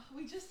 Oh,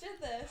 we just did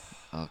this.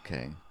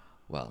 Okay.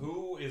 Well,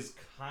 Who is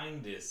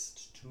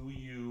kindest to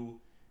you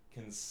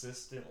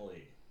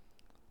consistently?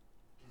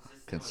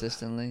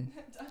 consistently?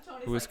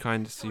 Tony's Who is like-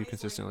 kindest to you Tony's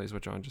consistently is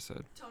what John just said.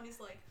 Like, Tony's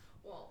like,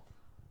 well,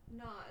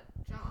 not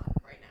John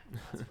right now.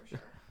 That's for sure.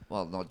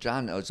 Well, no,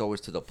 John is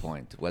always to the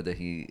point. Whether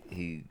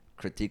he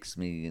critiques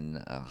me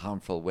in a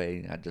harmful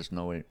way, I just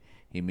know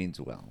he means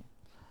well.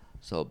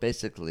 So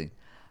basically,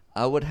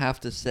 I would have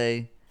to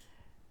say,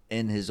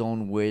 in his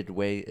own weird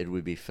way, it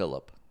would be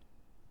Philip.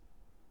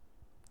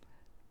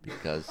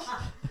 Because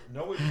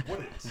No, it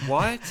wouldn't.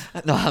 What?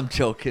 no, I'm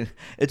joking.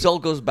 It all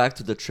goes back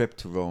to the trip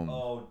to Rome.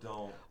 Oh,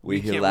 don't.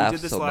 we can't- laughed we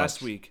did this so last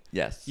much. week.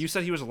 Yes. You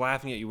said he was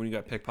laughing at you when you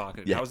got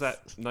pickpocketed. How was Yes.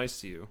 that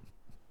nice to you?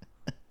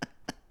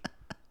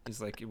 He's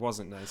like, it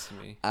wasn't nice to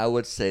me. I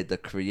would say the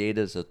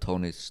creators of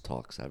Tony's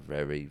Talks are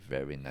very,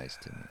 very nice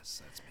to me.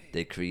 Yes, that's me.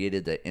 They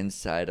created the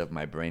inside of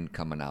my brain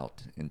coming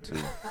out into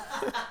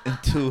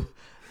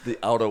the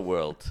outer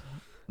world,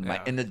 my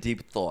Yeah. inner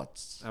deep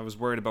thoughts. I was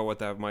worried about what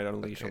that might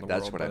unleash Okay, on the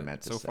that's world. what I but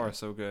meant to So say. far,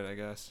 so good, I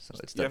guess. So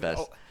it's You the have-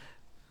 best.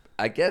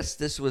 I guess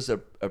this was a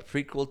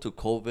prequel to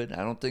COVID.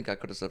 I don't think I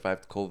could have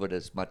survived COVID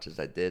as much as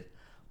I did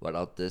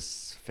without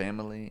this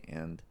family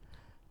and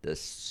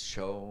this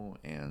show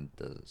and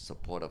the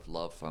support of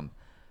love from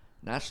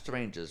not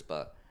strangers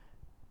but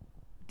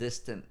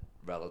distant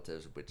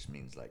relatives, which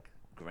means like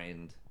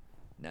grand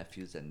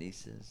nephews and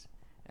nieces,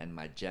 and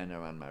my Jenna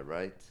on my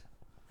right,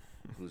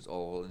 who's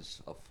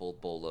always a full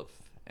bowl of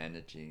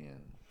energy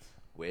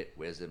and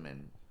wisdom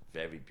and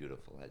very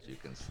beautiful, as you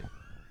can see.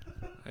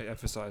 I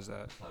emphasize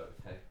that.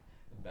 Okay.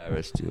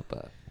 Embarrassed you,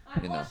 but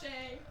I'm you know,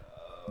 blushing.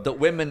 the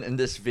women in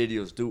this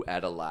videos do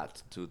add a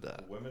lot to the.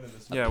 Women in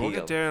this. Yeah, we'll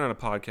get Appeal. Darren on a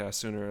podcast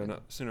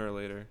sooner or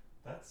later.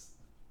 That's.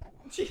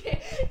 he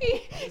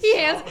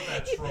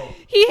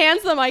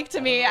hands the mic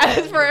to me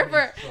as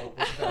for.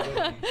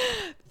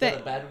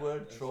 That a bad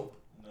word? Trope?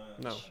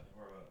 No.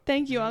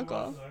 Thank you,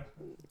 Uncle.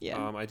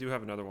 Yeah. I do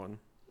have another one.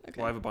 Okay.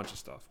 Well, I have a bunch of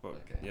stuff, but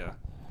Okay.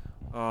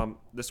 yeah.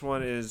 This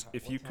one is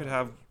if you could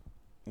have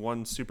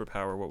one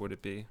superpower, what would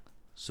it be?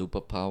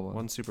 Superpower.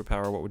 One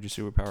superpower, what would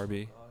your superpower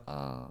be?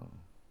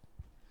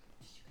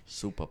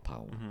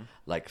 Superpower. Mm-hmm.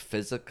 Like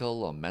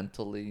physical or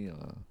mentally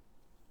or.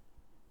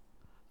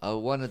 I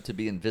wanted to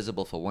be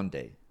invisible for one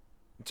day,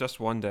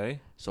 Just one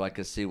day? so I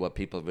could see what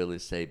people really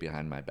say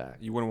behind my back.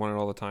 You wouldn't want it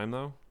all the time,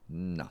 though?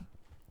 No,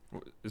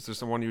 Is there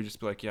someone you would just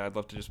be like, yeah, I'd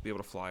love to just be able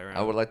to fly around?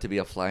 I would like to be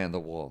a fly on the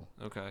wall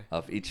Okay.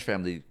 of each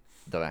family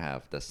that I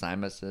have: the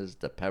Simuses,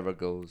 the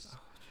Perigos,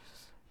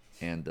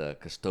 and the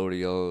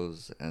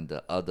Custodios, and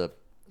the other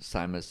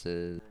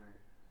Simuses.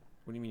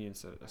 What do you mean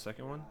instead? A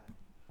second one?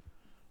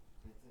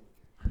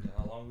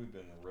 How long we've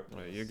been ripping?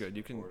 Right, you're good.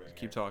 You can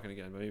keep talking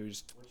again. But maybe we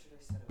just. What should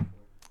I set it for?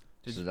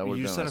 Did So you, that would've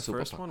you been said a a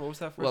first superpower. one? What was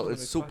that first Well, one?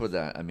 it's Like super five-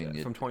 that I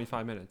mean, from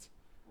 25 minutes.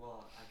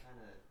 Well, I kind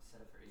of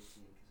set it for 18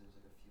 because it was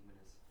like a few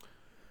minutes.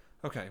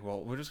 Okay, well,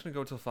 we're just going to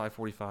go till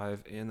 5:45,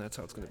 and that's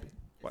how it's going to be.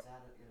 What? Is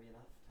that going to be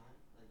enough time?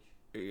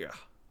 Like,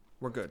 Yeah.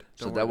 We're good.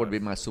 so Don't that worry would be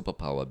about my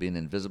superpower: being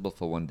invisible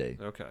for one day.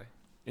 it. Okay.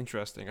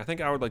 Interesting. I think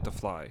I would like to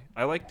fly.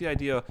 I like the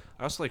idea.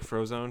 I also like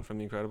Frozone from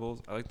The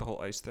Incredibles. I like the whole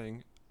ice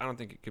thing. I don't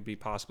think it could be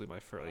possibly my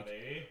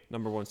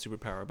number one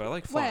superpower, but I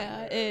like flying.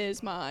 Where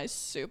is my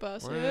super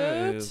suit?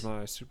 Where is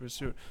my super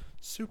suit?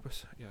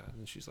 Yeah, and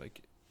then she's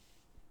like,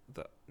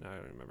 no, I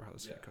don't remember how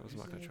this goes. I'm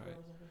not gonna try it.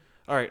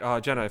 All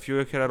right, Jenna, if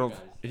you could have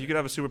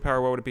a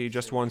superpower, what would it be?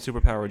 Just one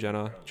superpower,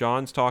 Jenna.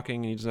 John's talking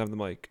and he doesn't have the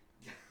mic.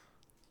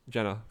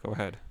 Jenna, go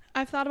ahead.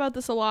 I've thought about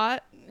this a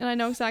lot, and I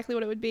know exactly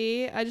what it would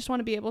be. I just want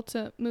to be able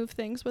to move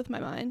things with my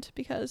mind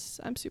because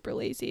I'm super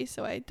lazy,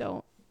 so I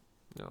don't.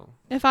 No.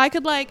 If I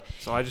could like,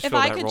 So I just If feel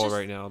I that could role just-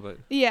 right now, but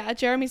yeah,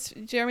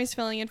 Jeremy's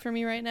filling in for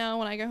me right now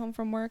when I go home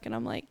from work, and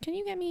I'm like, can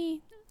you get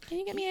me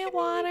a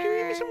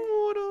water?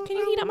 Can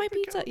you heat up my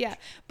pizza? Yeah,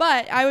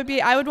 but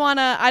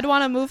I'd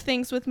wanna move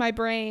things with my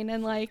brain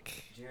and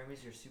like,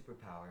 Jeremy's your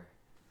superpower.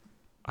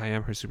 I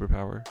am her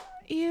superpower.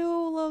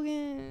 ew,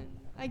 Logan.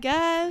 I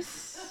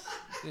guess.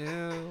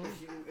 Yeah.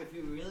 If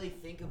you really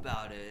think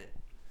about it,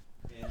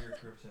 And your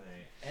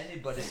kryptonite.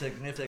 Anybody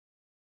significant.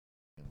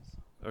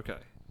 Okay.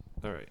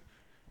 All right.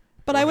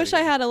 But Go I ahead wish I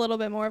again. had a little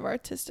bit more of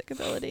artistic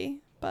ability.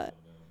 But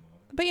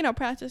you know,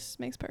 practice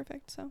makes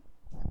perfect. So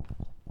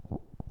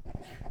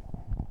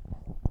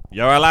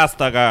You're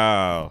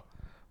Elastigirl.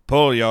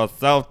 Pull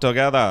yourself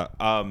together.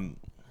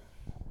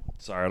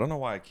 Sorry, I don't know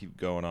why I keep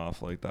going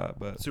off like that,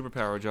 but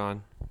Superpower,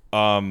 John.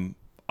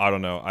 I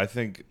don't know. I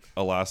think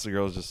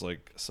Elastigirl is just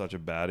like such a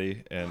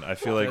baddie, and I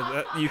feel like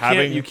You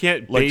having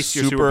can't like base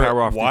your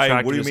superpower off why? the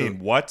What do you attractiveness mean?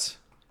 What?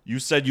 You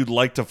said you'd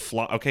like to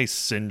fly. Okay,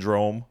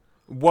 Syndrome.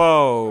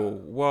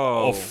 Whoa.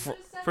 Oh,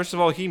 First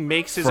of all, he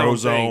makes his own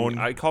Frozone. thing.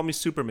 I call me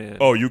Superman.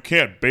 Oh, you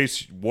can't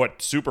base what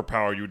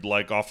superpower you'd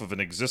like off of an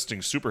existing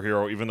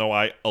superhero, even though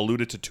I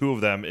alluded to two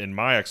of them in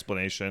my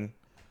explanation.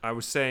 I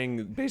was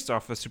saying based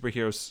off a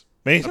superhero's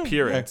Mason?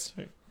 appearance.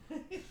 Yeah.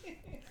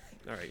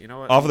 All right, you know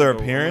what? Off I'm their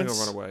gonna go- I'm gonna appearance?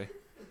 go run away.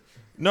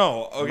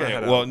 No, I'm gonna okay.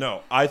 head Well, out.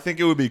 no. I think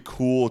it would be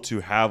cool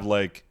to have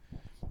like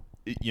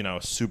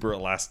super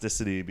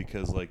elasticity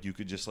because like you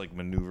could just like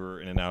maneuver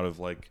in and out of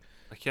like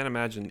I can't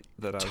imagine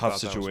that. I Tough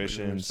thought that was what you were gonna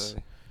situations.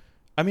 say.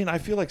 I mean, I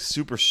feel like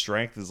super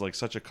strength is like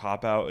such a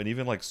cop out, and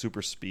even like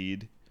super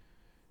speed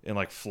and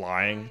like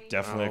flying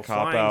definitely a Oh,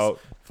 cop flying's- out.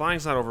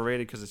 Flying's not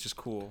overrated because it's just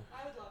cool.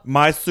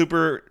 My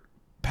super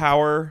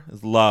power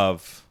is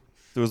love.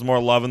 If there was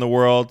more love in the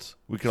world,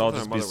 we could all Something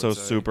just our be mother so would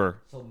say. super.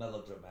 So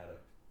melodramatic.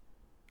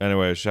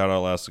 Anyway, shout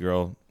out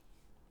Elastigirl.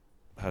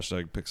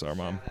 Hashtag Pixar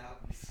mom.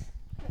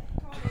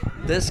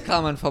 This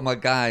coming from a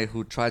guy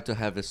who tried to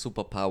have his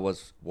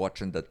superpowers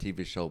watching the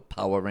TV show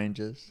Power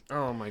Rangers.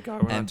 Oh my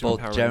God! We're And not doing both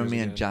Power Jeremy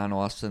Rangers and again. John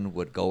Austin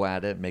would go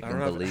at it, I making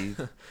don't have- believe.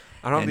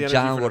 I don't have the And energy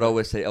John for would another-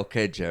 always say,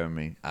 "Okay,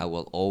 Jeremy, I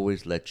will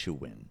always let you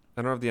win."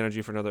 I don't have the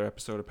energy for another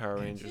episode of Power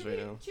Rangers right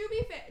now.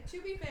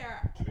 To be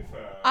fair,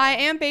 I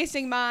am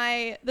basing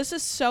my. This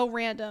is so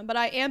random, but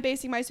I am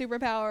basing my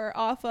superpower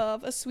off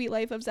of a Sweet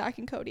Life of Zach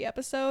and Cody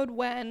episode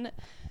when,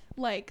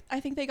 like, I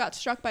think they got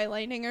struck by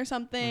lightning or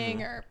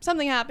something, or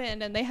something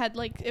happened, and they had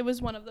like it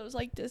was one of those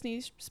like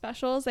Disney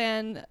specials,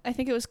 and I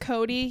think it was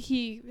Cody.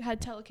 He had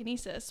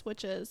telekinesis,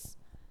 which is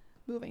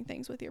moving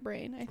things with your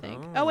brain. I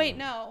think. Oh wait,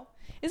 no,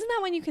 isn't that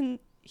when you can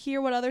hear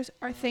what others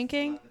are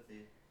thinking?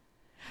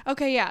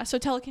 Okay, yeah. So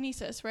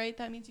telekinesis, right?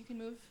 That means you can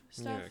move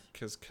stuff. Yeah,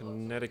 because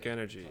kinetic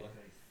energy.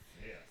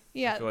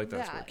 Yeah, I feel like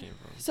that's where that. it came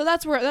from. So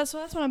that's what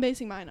I'm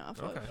basing mine off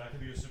of. Okay. That could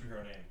be your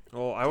superhero name.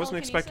 Well, I wasn't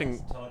expecting.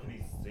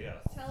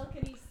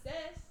 Telekinesis.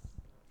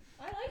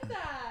 I like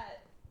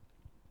that.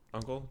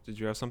 Uncle, did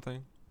you have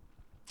something?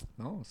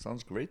 No,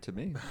 sounds great to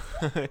me.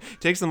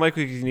 Takes the mic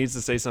because he needs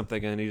to say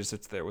something, and he just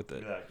sits there with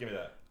it. Give me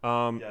that.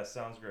 Yeah,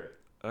 sounds great.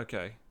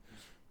 Okay.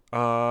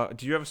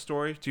 Do you have a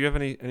story? Do you have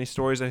any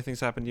stories? Anything's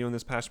happened to you in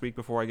this past week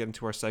before I get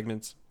into our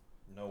segments?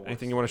 No.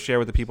 Anything you want to share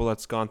with the people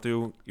that's gone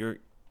through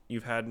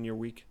you've had in your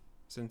week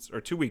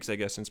or 2 weeks, I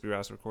guess, since we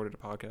last recorded a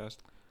podcast?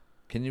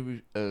 Can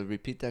you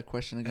repeat that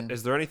question again?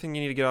 Is there anything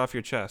you need to get off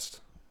your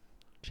chest?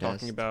 Talking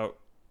Chest. about.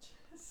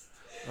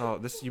 Oh,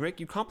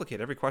 you complicate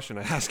every question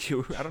I ask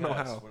you. I don't know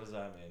how. What does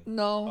that mean?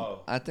 No,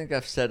 Oh. I think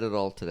I've said it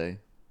all today.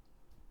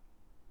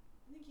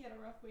 I think you had a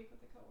rough week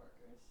with the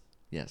coworkers.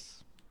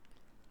 Yes.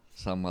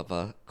 Some of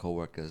our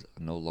coworkers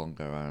no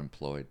longer are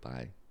employed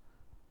by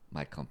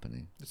my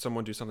company. Did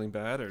someone do something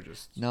bad or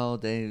just No,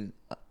 they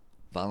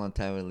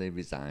voluntarily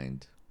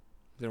resigned.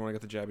 didn't want to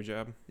get the jabby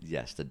jab?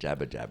 Yes, the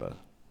jabber jabber.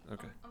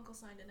 Okay. Uncle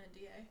signed an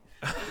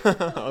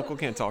NDA. Uncle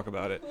can't talk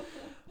about it.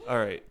 All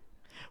right.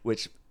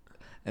 Which,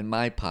 in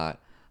my part,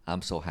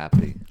 I'm so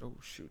happy. Oh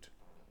shoot.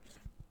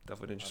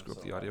 Definitely didn't screw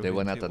up the audio. They here,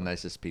 were not the too.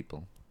 nicest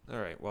people. All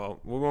right. Well,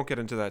 we won't get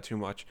into that too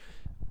much.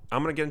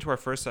 I'm gonna get into our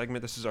first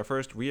segment. This is our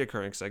first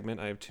reoccurring segment.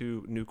 I have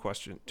two new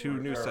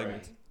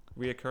segments.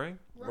 Reoccurring?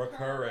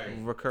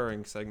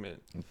 Recurring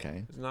segment.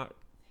 Okay. It's not.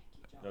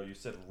 No, you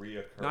said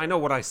reoccurring. No, I know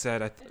what I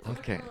said.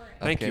 Okay.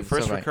 Thank Okay, you. it's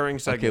First all right. recurring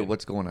Okay, segment.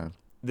 what's going on?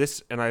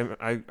 This and What is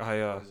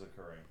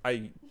occurring?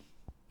 I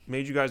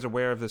made you guys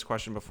aware of this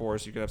question before,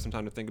 so you could have some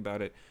time to think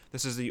about it.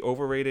 This is the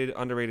overrated,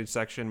 underrated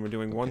section. We're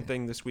doing one Okay.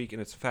 thing this week,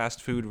 and it's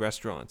fast food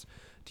restaurants.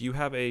 Do you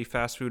have a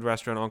fast food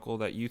restaurant, Uncle,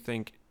 that you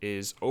think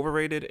is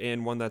overrated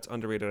and one that's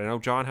underrated? I know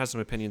John has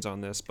some opinions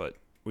on this, but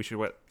we should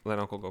let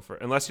Uncle go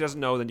first. Unless he doesn't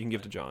know, then you can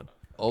give to John.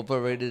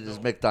 Overrated is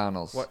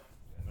McDonald's. What?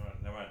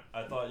 Never mind.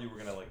 I thought you were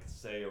gonna like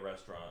say a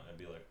restaurant and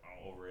be like,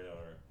 oh, overrated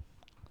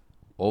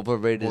or.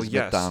 Overrated Well, is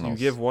yes,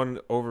 McDonald's. you give one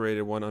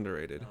overrated, one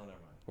underrated. Oh, never mind.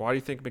 Why do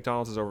you think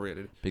McDonald's is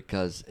overrated?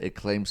 Because it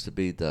claims to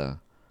be the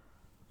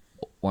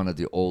one of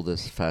the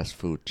oldest fast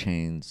food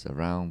chains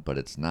around, but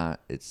it's not.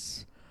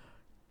 It's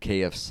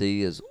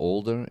KFC is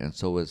older, and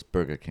so is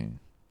Burger King.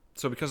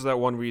 So because of that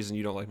one reason,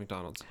 you don't like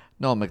McDonald's.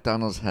 No,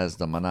 McDonald's has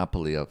the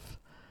monopoly of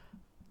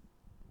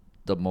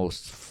the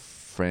most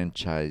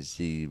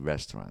franchisee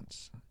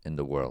restaurants in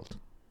the world.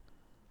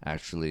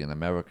 Actually, in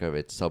America,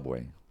 it's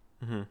Subway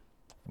Mm-hmm.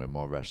 with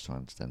more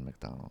restaurants than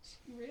McDonald's.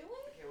 Really?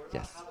 Okay, what about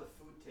Yes. how the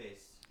food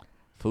tastes?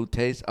 Food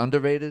taste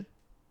underrated?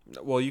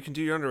 Well, you can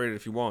do your underrated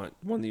if you want.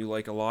 One that you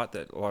like a lot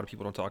that a lot of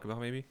people don't talk about,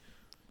 maybe.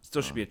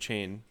 Still should be a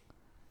chain.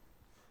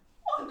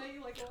 Oh, no,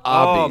 you like a lot.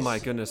 Oh Arby's. my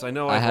goodness! I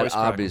know I had voice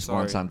crack, I'm Arby's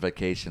once sorry. on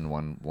vacation.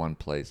 One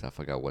place. I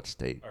forgot what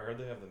state. I heard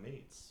they have the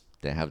meats.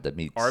 They have the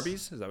meats.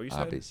 Arby's? Is that what you said?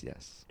 Arby's,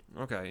 yes.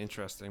 Okay,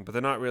 interesting. But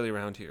they're not really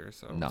around here,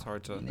 so No. it's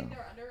hard to. You think No.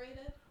 they're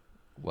underrated?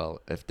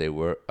 Well, if they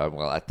were,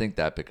 well, I think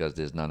that because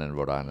there's none in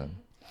Rhode Island.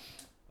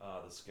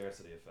 The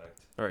scarcity effect.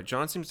 All right,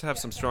 John seems to have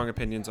some strong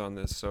opinions on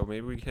this, so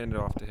maybe we can hand it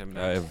off to him I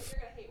next. have You're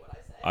gonna hate what I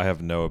say. I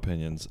have no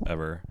opinions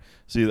ever.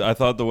 See, I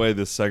thought the way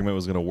this segment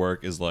was gonna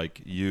work is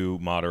like you,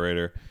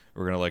 moderator,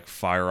 we're gonna like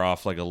fire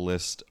off like a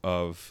list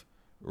of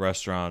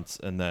restaurants,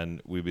 and then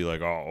we'd be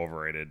like, oh,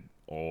 overrated,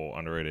 oh,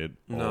 underrated.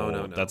 No, oh.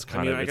 no, no. That's I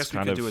kind mean, of I it's guess we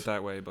kind could of do it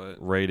that way, but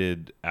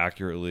rated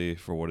accurately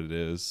for what it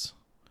is.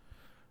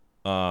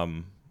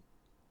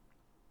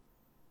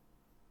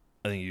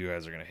 I think you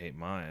guys are gonna hate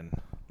mine.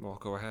 well,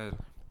 go ahead.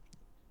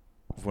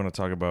 If we want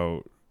to talk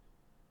about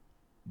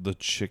the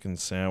chicken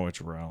sandwich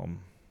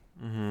realm.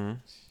 Mm-hmm.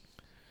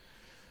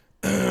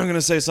 I'm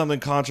gonna say something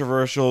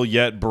controversial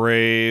yet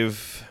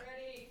brave.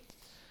 Ready?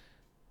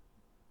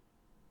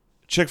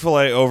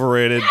 Chick-fil-A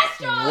overrated.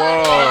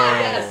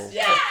 Whoa!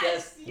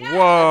 yes.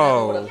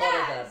 Whoa!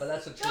 But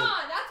that's the John,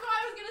 that's what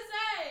I was gonna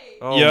say.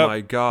 Oh Yep.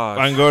 my gosh!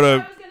 I can go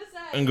That's what to I was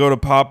gonna say. and go to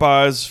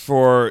Popeyes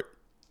for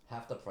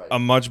Half the price. a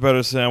much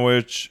better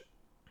sandwich,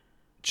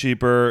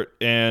 cheaper,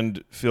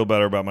 and feel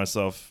better about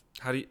myself.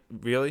 How do you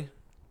really?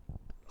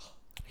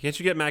 Can't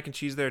you get mac and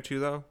cheese there too,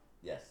 though?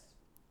 Yes.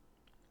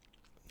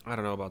 I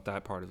don't know about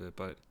that part of it,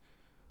 but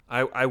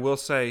I will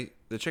say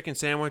the chicken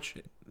sandwich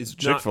is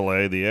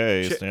Chick-fil-A, the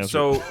A Not, stands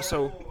so for.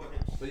 so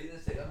But you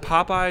didn't say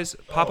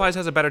Popeyes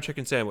has a better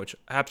chicken sandwich.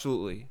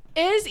 Absolutely,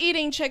 Is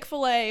eating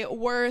Chick-fil-A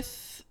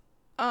worth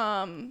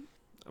I'm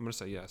gonna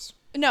say yes.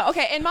 No,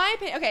 okay, in my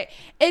opinion, okay.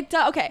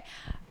 Okay.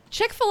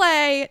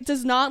 Chick-fil-A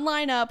does not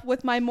line up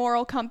with my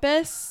moral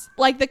compass,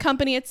 like the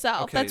company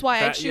itself. Okay, that's why I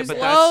that- yeah, choose but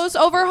Lowe's that's-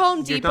 over Home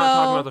You're Depot. not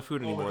talking about the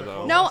food anymore,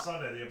 though. No.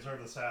 Sunday they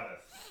observe the Sabbath.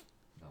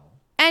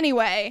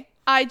 Anyway,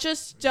 I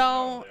just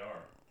don't. They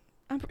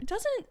are.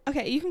 Doesn't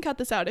okay? You can cut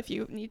this out if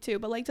you need to,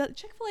 but like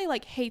Chick-fil-A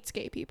like hates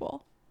gay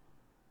people.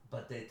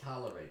 But they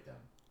tolerate them.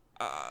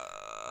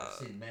 I've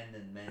seen men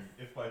and men.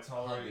 If by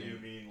tolerate Hugging. you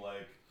mean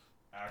like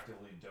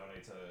actively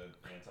donate to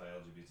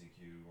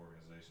anti-LGBTQ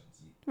organizations.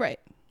 Right.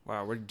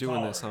 Wow, we're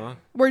doing this, huh?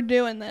 Tolerating. We're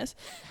doing this.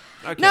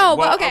 Okay, No,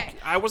 well, but okay.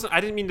 I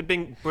didn't mean to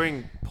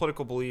bring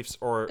political beliefs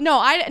or.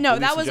 No, beliefs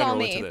that in was all general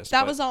me. into this,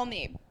 That but- was all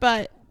me.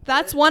 But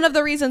that's one of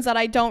the reasons that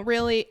I don't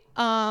really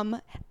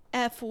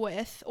F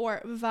with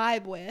or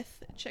vibe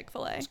with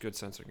Chick-fil-A. It's good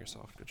censoring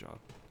yourself. Good job.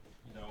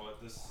 You know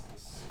what? This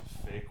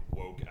fake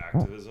woke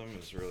activism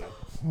is really.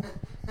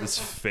 This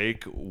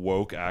fake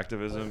woke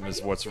activism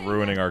is what's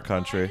ruining our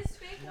country.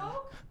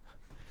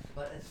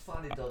 But it's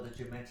funny though that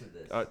you mentioned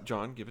this.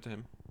 John, give it to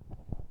him.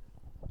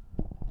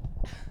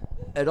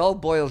 It all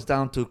boils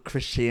down to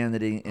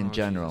Christianity in Oh,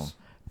 general, Jesus.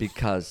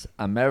 because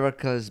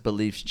America's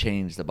beliefs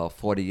changed about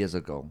 40 years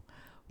ago,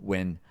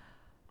 when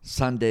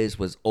Sundays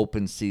was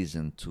open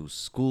season to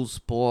school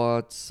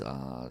sports,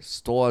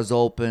 stores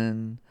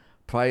open.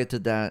 Prior to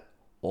that,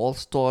 all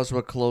stores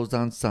were closed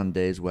on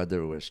Sundays,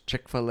 whether it was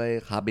Chick-fil-A,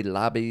 Hobby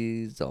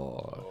Lobbies,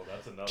 or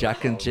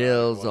Jack and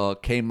Jill's, or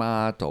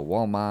Kmart, or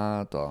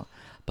Walmart,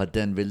 but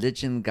then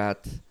religion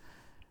got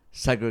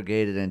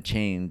segregated and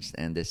changed,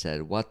 and they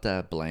said, what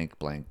the blank,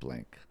 blank,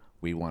 blank.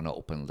 We want to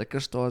open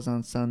liquor stores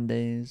on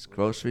Sundays,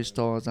 grocery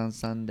stores on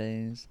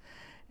Sundays,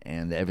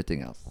 and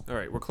everything else. All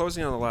right, we're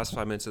closing on the last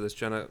 5 minutes of this.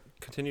 Jenna,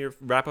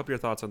 wrap up your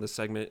thoughts on this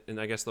segment, and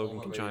I guess Logan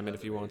can chime in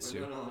if he wants No,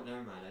 to. no, never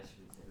mind. I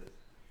shouldn't say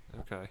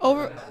this. Okay.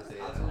 Over.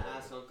 I was gonna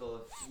ask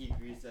Uncle if he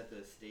agrees that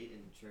the state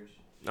and church.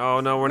 Oh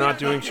no, we're not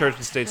doing church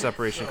and state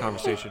separation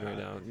conversation right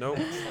now. Nope,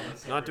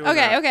 not doing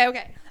Okay, that.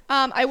 okay.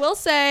 I will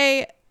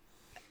say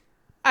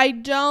I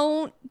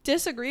don't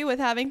disagree with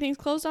having things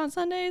closed on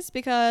Sundays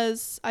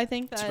because I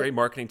think that It's a great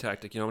marketing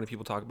tactic. You know how many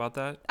people talk about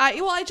that?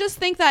 I just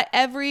think that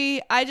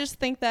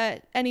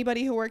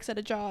anybody who works at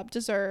a job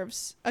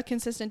deserves a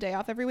consistent day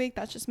off every week.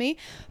 That's just me.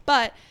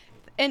 But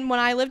when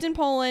I lived in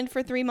Poland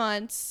for 3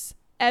 months,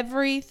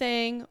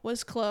 everything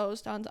was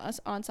closed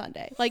on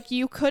Sunday. Like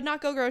you could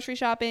not go grocery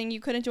shopping, you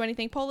couldn't do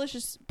anything. Poland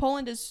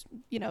is,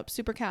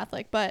 super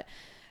Catholic, but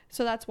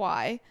so that's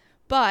why.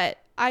 But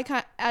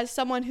as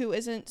someone who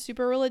isn't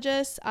super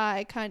religious,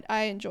 I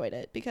enjoyed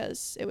it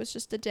because it was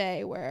just a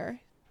day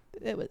where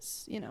it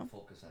was,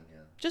 Focus on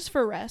just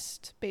for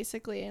rest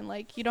basically, and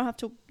like you don't have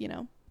to,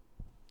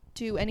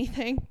 do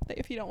anything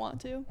if you don't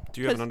want to.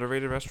 Do you have an 'Cause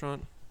underrated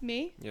restaurant?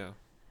 me? Yeah.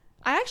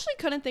 I actually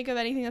couldn't think of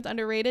anything that's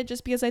underrated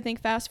just because I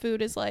think fast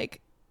food is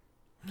like,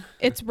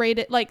 it's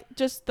rated like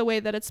just the way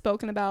that it's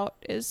spoken about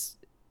is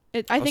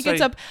it. I think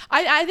it's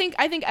I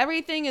think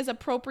everything is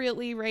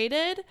appropriately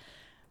rated.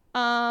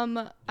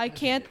 I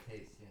can't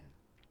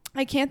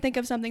think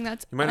of something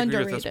that's You might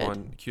underrated. agree with this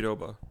one,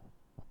 Qdoba.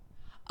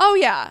 Oh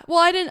yeah. Well,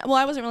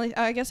 I wasn't really.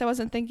 I guess I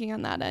wasn't thinking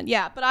on that end.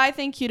 Yeah, but I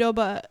think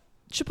Qdoba,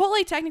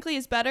 Chipotle technically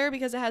is better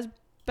because it has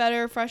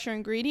better, fresher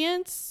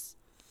ingredients.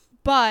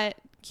 But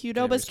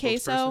Qdoba's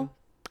queso,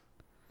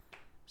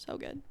 so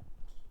good.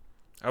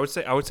 I would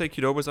say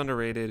Qdoba's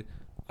underrated.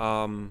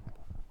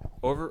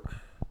 Over.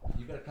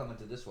 You gotta come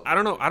into this one. I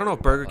don't know if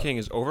Burger King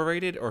is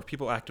overrated or if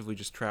people actively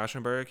just trash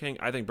on Burger King.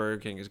 I think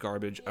Burger King is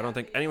garbage. I don't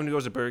think anyone who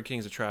goes to Burger King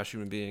is a trash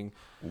human being.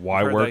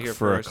 Why work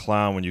for a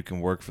clown when you can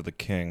work for the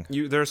king?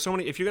 There are so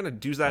many. If you're gonna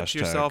do that to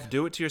yourself,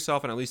 do it to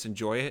yourself and at least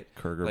enjoy it.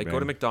 Like go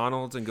to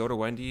McDonald's and go to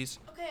Wendy's.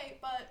 Okay,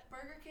 but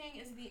Burger King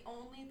is the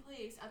only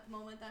place at the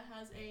moment that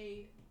has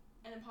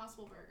an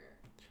Impossible Burger.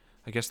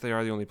 I guess they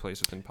are the only place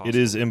with Impossible. It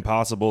is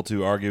impossible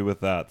to argue with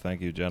that.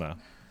 Thank you, Jenna.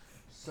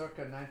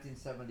 Circa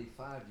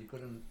 1975, you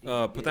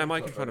couldn't. Put that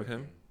mic in front of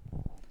him.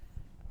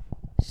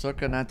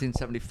 Circa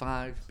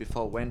 1975,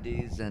 before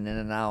Wendy's and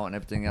In-N-Out and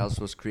everything else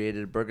was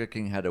created, Burger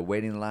King had a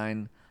waiting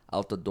line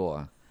out the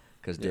door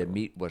because their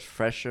meat was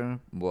fresher,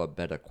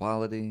 better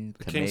quality.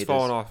 The king's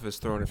falling off of his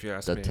throne, if you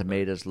ask me. The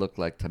tomatoes looked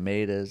like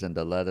tomatoes, and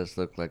the lettuce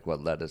looked like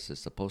what lettuce is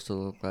supposed to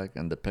look like,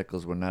 and the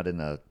pickles were not in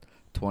a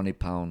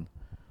 20-pound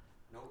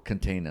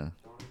container.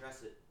 Don't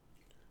address it.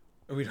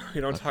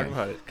 We don't talk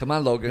about it. Come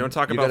on, Logan. We don't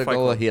talk you about gotta Fight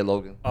go Club. here,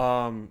 Logan.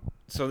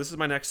 So this is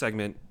my next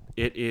segment.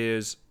 It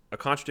is a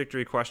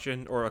contradictory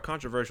question, or a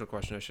controversial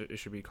question, it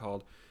should be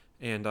called.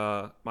 And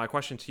my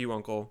question to you,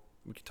 Uncle,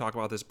 we can talk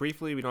about this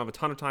briefly. We don't have a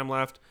ton of time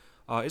left.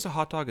 Is a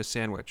hot dog a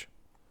sandwich?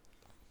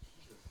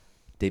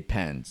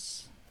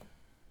 Depends.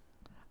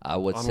 I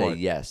would On say what?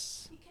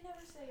 yes. You can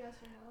never say yes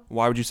or no.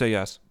 Why would you say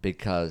yes?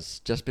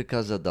 Because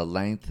of the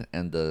length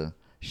and the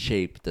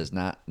shape does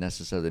not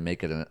necessarily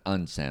make it an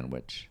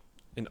unsandwich.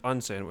 An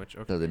unsandwich.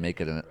 Okay. So they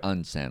make it an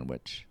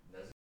unsandwich.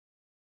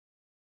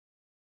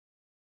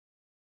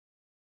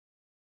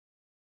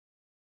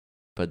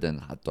 But then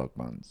hot dog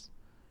buns.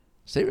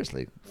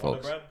 Seriously,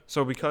 folks.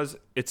 So because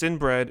it's in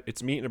bread,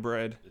 it's meat in a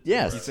bread.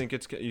 Yes. You think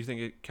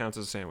it counts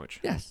as a sandwich?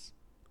 Yes.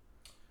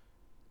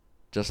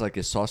 Just like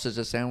a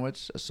sausage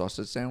sandwich?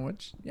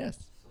 Yes.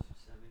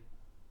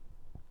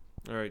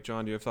 All right,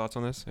 John, do you have thoughts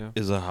on this? Yeah.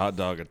 Is a hot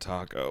dog a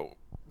taco?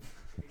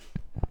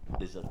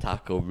 Is a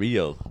taco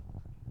real?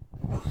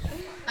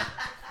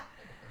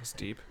 That's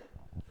deep.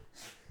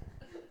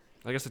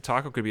 I guess a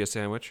taco could be a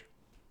sandwich.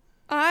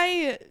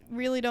 I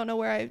really don't know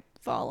where I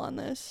fall on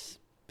this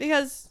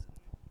because,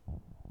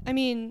 I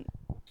mean,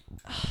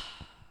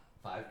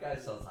 Five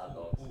Guys sells hot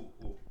dogs.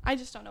 I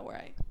just don't know where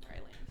I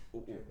land.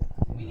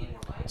 We need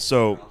more mics.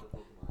 So,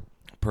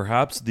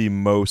 perhaps the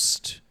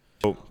most.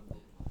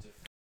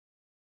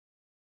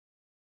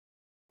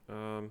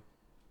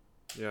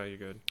 Yeah, you're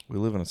good. We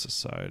live in a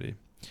society.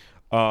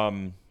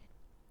 So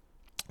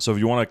if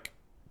you want to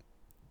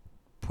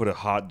put a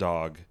hot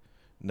dog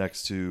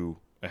next to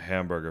a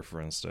hamburger, for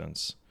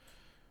instance,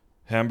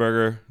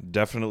 hamburger,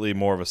 definitely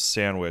more of a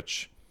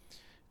sandwich.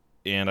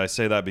 And I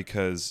say that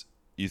because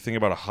you think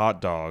about a hot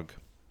dog,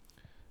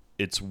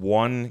 it's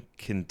one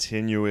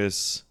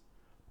continuous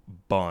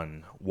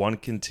bun, one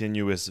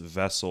continuous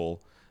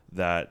vessel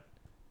that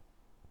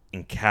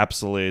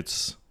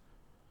encapsulates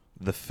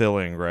the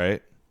filling,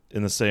 right?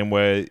 In the same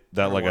way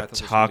that like a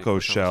taco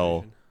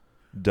shell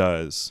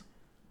does.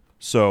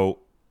 So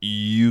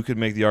you could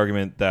make the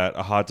argument that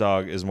a hot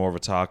dog is more of a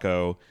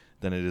taco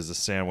than it is a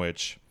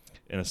sandwich.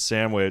 And a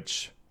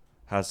sandwich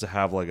has to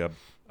have like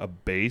a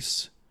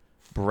base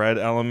bread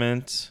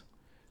element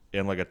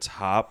and like a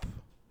top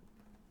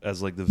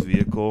as like the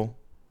vehicle.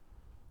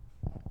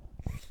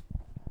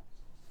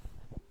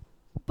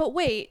 But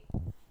wait,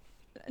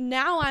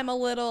 now I'm a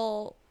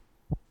little.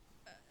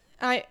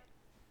 I'm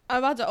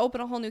about to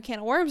open a whole new can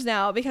of worms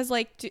now because,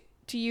 like,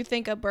 do you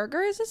think a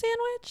burger is a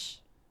sandwich?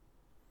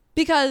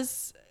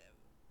 Because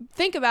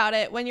think about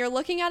it. When you're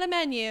looking at a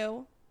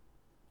menu,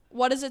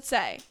 what does it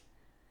say?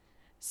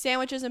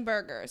 Sandwiches and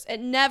burgers. It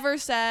never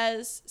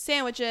says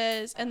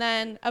sandwiches and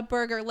then a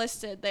burger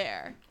listed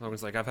there.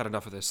 Logan's like, I've had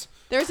enough of this.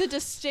 There's a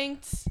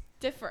distinct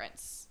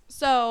difference.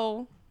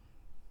 So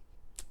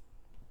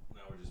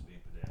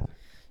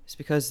It's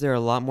because there are a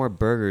lot more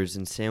burgers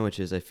than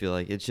sandwiches, I feel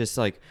like. It's just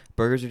like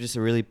burgers are just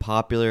a really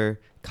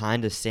popular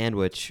kind of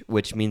sandwich,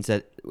 which means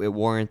that it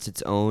warrants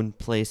its own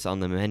place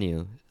on the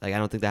menu. Like, I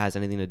don't think that has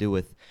anything to do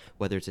with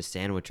whether it's a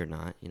sandwich or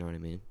not. You know what I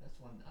mean? That's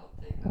one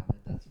outtake.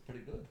 That's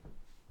pretty good.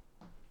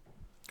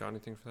 Got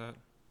anything for that?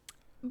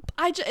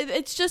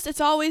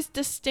 it's always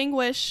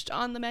distinguished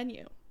on the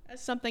menu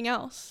as something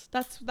else.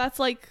 That's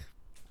like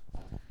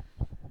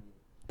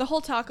the whole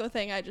taco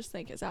thing. I just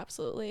think is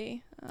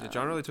absolutely. Yeah,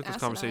 John really took this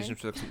asinine. conversation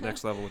to the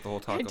next level with the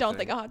whole taco I don't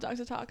thing. think a hot dog's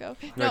a taco.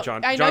 No, No,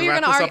 John- I know John you're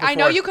wrapped gonna this up argue. I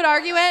know before. you could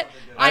argue it.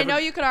 I I have know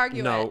a- you could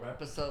argue no. it.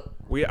 Episode.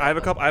 I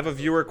have a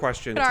viewer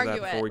question to Could that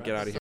argue before it. we get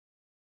out of here.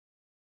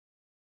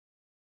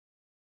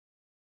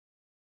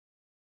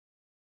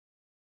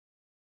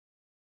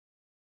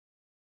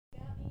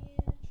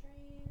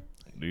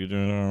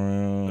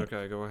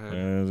 Okay, go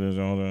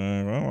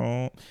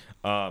ahead.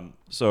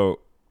 So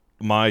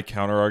my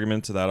counter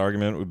argument to that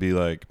argument would be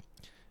like,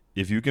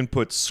 if you can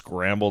put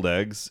scrambled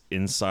eggs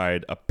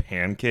inside a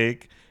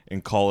pancake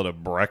and call it a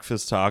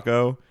breakfast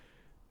taco,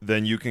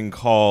 then you can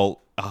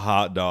call a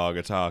hot dog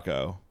a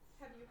taco.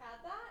 Have you had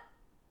that?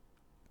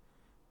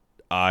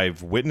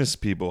 I've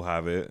witnessed people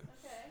have it.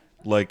 Okay.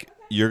 Like,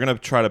 you're going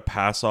to try to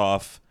pass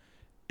off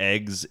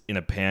eggs in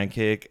a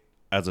pancake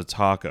as a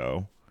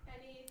taco.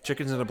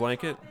 Chickens in a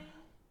blanket?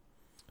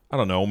 I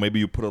don't know. Maybe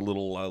you put a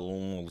little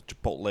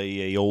chipotle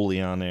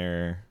aioli on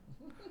there,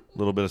 a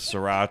little bit of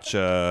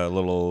sriracha, a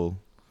little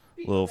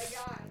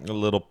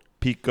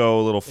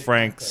pico, a little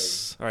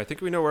Frank's. All right, I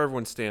think we know where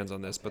everyone stands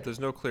on this, but there's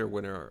no clear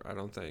winner, I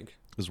don't think.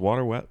 Is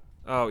water wet?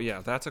 Oh,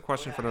 yeah, that's a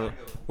question for another.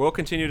 We'll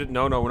continue to.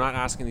 No, we're not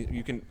asking.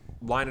 You can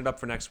line it up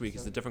for next week.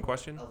 Is it a different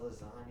question? A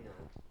lasagna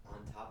on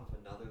top of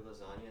another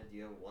lasagna. Do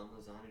you have one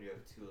lasagna or do you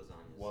have two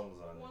lasagnas? One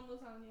lasagna. One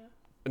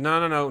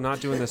lasagna. No, not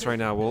doing this right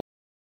now. We'll.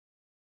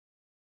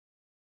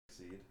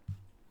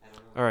 I don't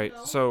know. All right,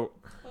 No. so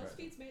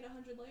BuzzFeed's made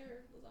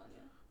 100-layer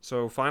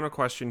lasagna. final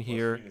question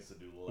here,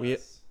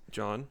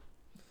 John.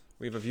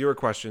 We have a viewer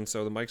question.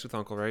 So the mic's with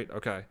Uncle, right?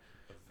 Okay.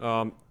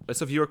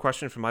 It's a viewer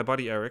question from my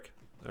buddy Eric.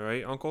 All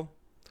right, Uncle.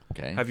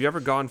 Okay. Have you ever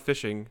gone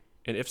fishing?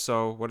 And if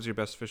so, what is your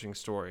best fishing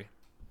story?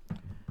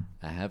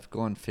 I have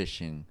gone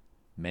fishing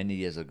many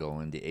years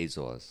ago in the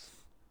Azores.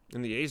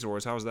 In the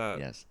Azores, how's that?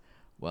 Yes.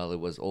 Well, it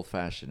was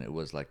old-fashioned. It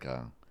was like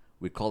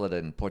we call it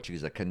in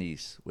Portuguese a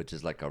canice, which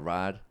is like a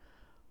rod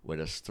with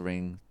a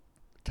string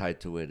tied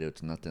to it.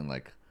 It's nothing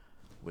like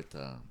with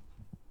and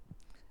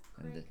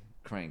the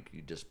crank.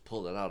 You just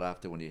pull it out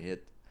after when you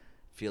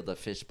feel the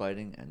fish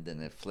biting, and then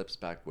it flips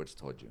backwards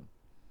toward you.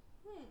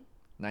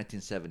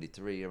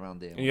 1973, around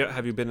there. And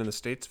have you been in the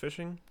States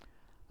fishing?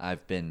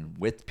 I've been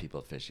with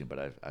people fishing, but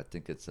I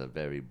think it's a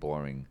very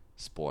boring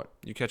sport.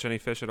 You catch any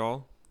fish at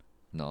all?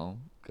 No,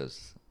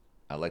 because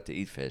I like to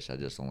eat fish. I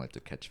just don't like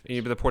to catch fish.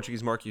 Even the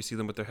Portuguese market, you see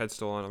them with their heads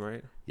still on them,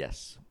 right?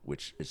 Yes,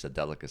 which is a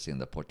delicacy in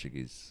the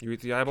Portuguese You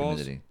eat the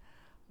eyeballs? community.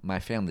 My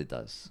family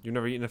does. You've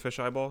never eaten a fish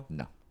eyeball?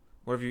 No.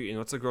 What have you eaten?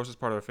 What's the grossest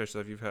part of a fish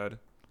that you've had?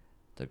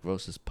 The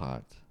grossest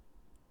part.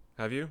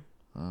 Have you?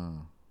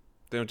 Oh.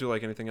 They don't do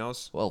like anything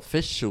else? Well,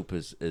 fish soup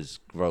is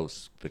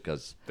gross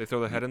because They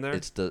throw the head in there?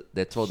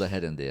 they throw the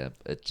head in there.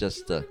 It's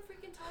just the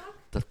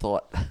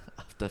thought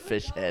of the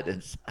fish head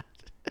inside.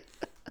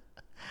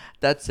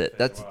 That's it.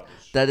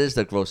 That is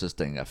the grossest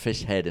thing. A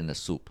fish head in a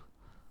soup.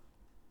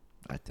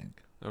 I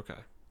think. Okay.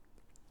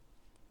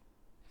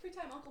 Every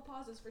time Uncle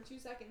pauses for 2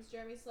 seconds,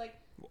 Jeremy's like,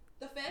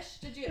 the fish?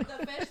 The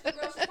fish? The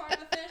grossest part of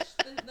the fish?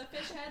 The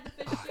fish head?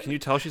 The fish soup? Can you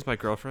tell she's my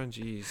girlfriend?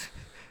 Jeez.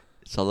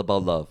 It's all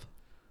about love.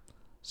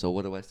 So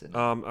what do I say?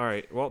 All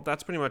right. Well,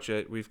 that's pretty much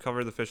it. We've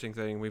covered the fishing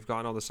thing. We've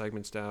gotten all the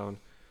segments down.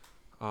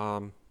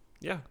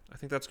 Yeah, I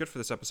think that's good for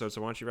this episode.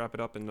 So why don't you wrap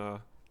it up and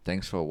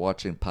Thanks for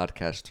watching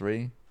Podcast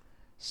 3.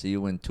 See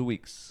you in 2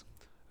 weeks.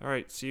 all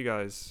right, see you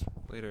guys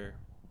later.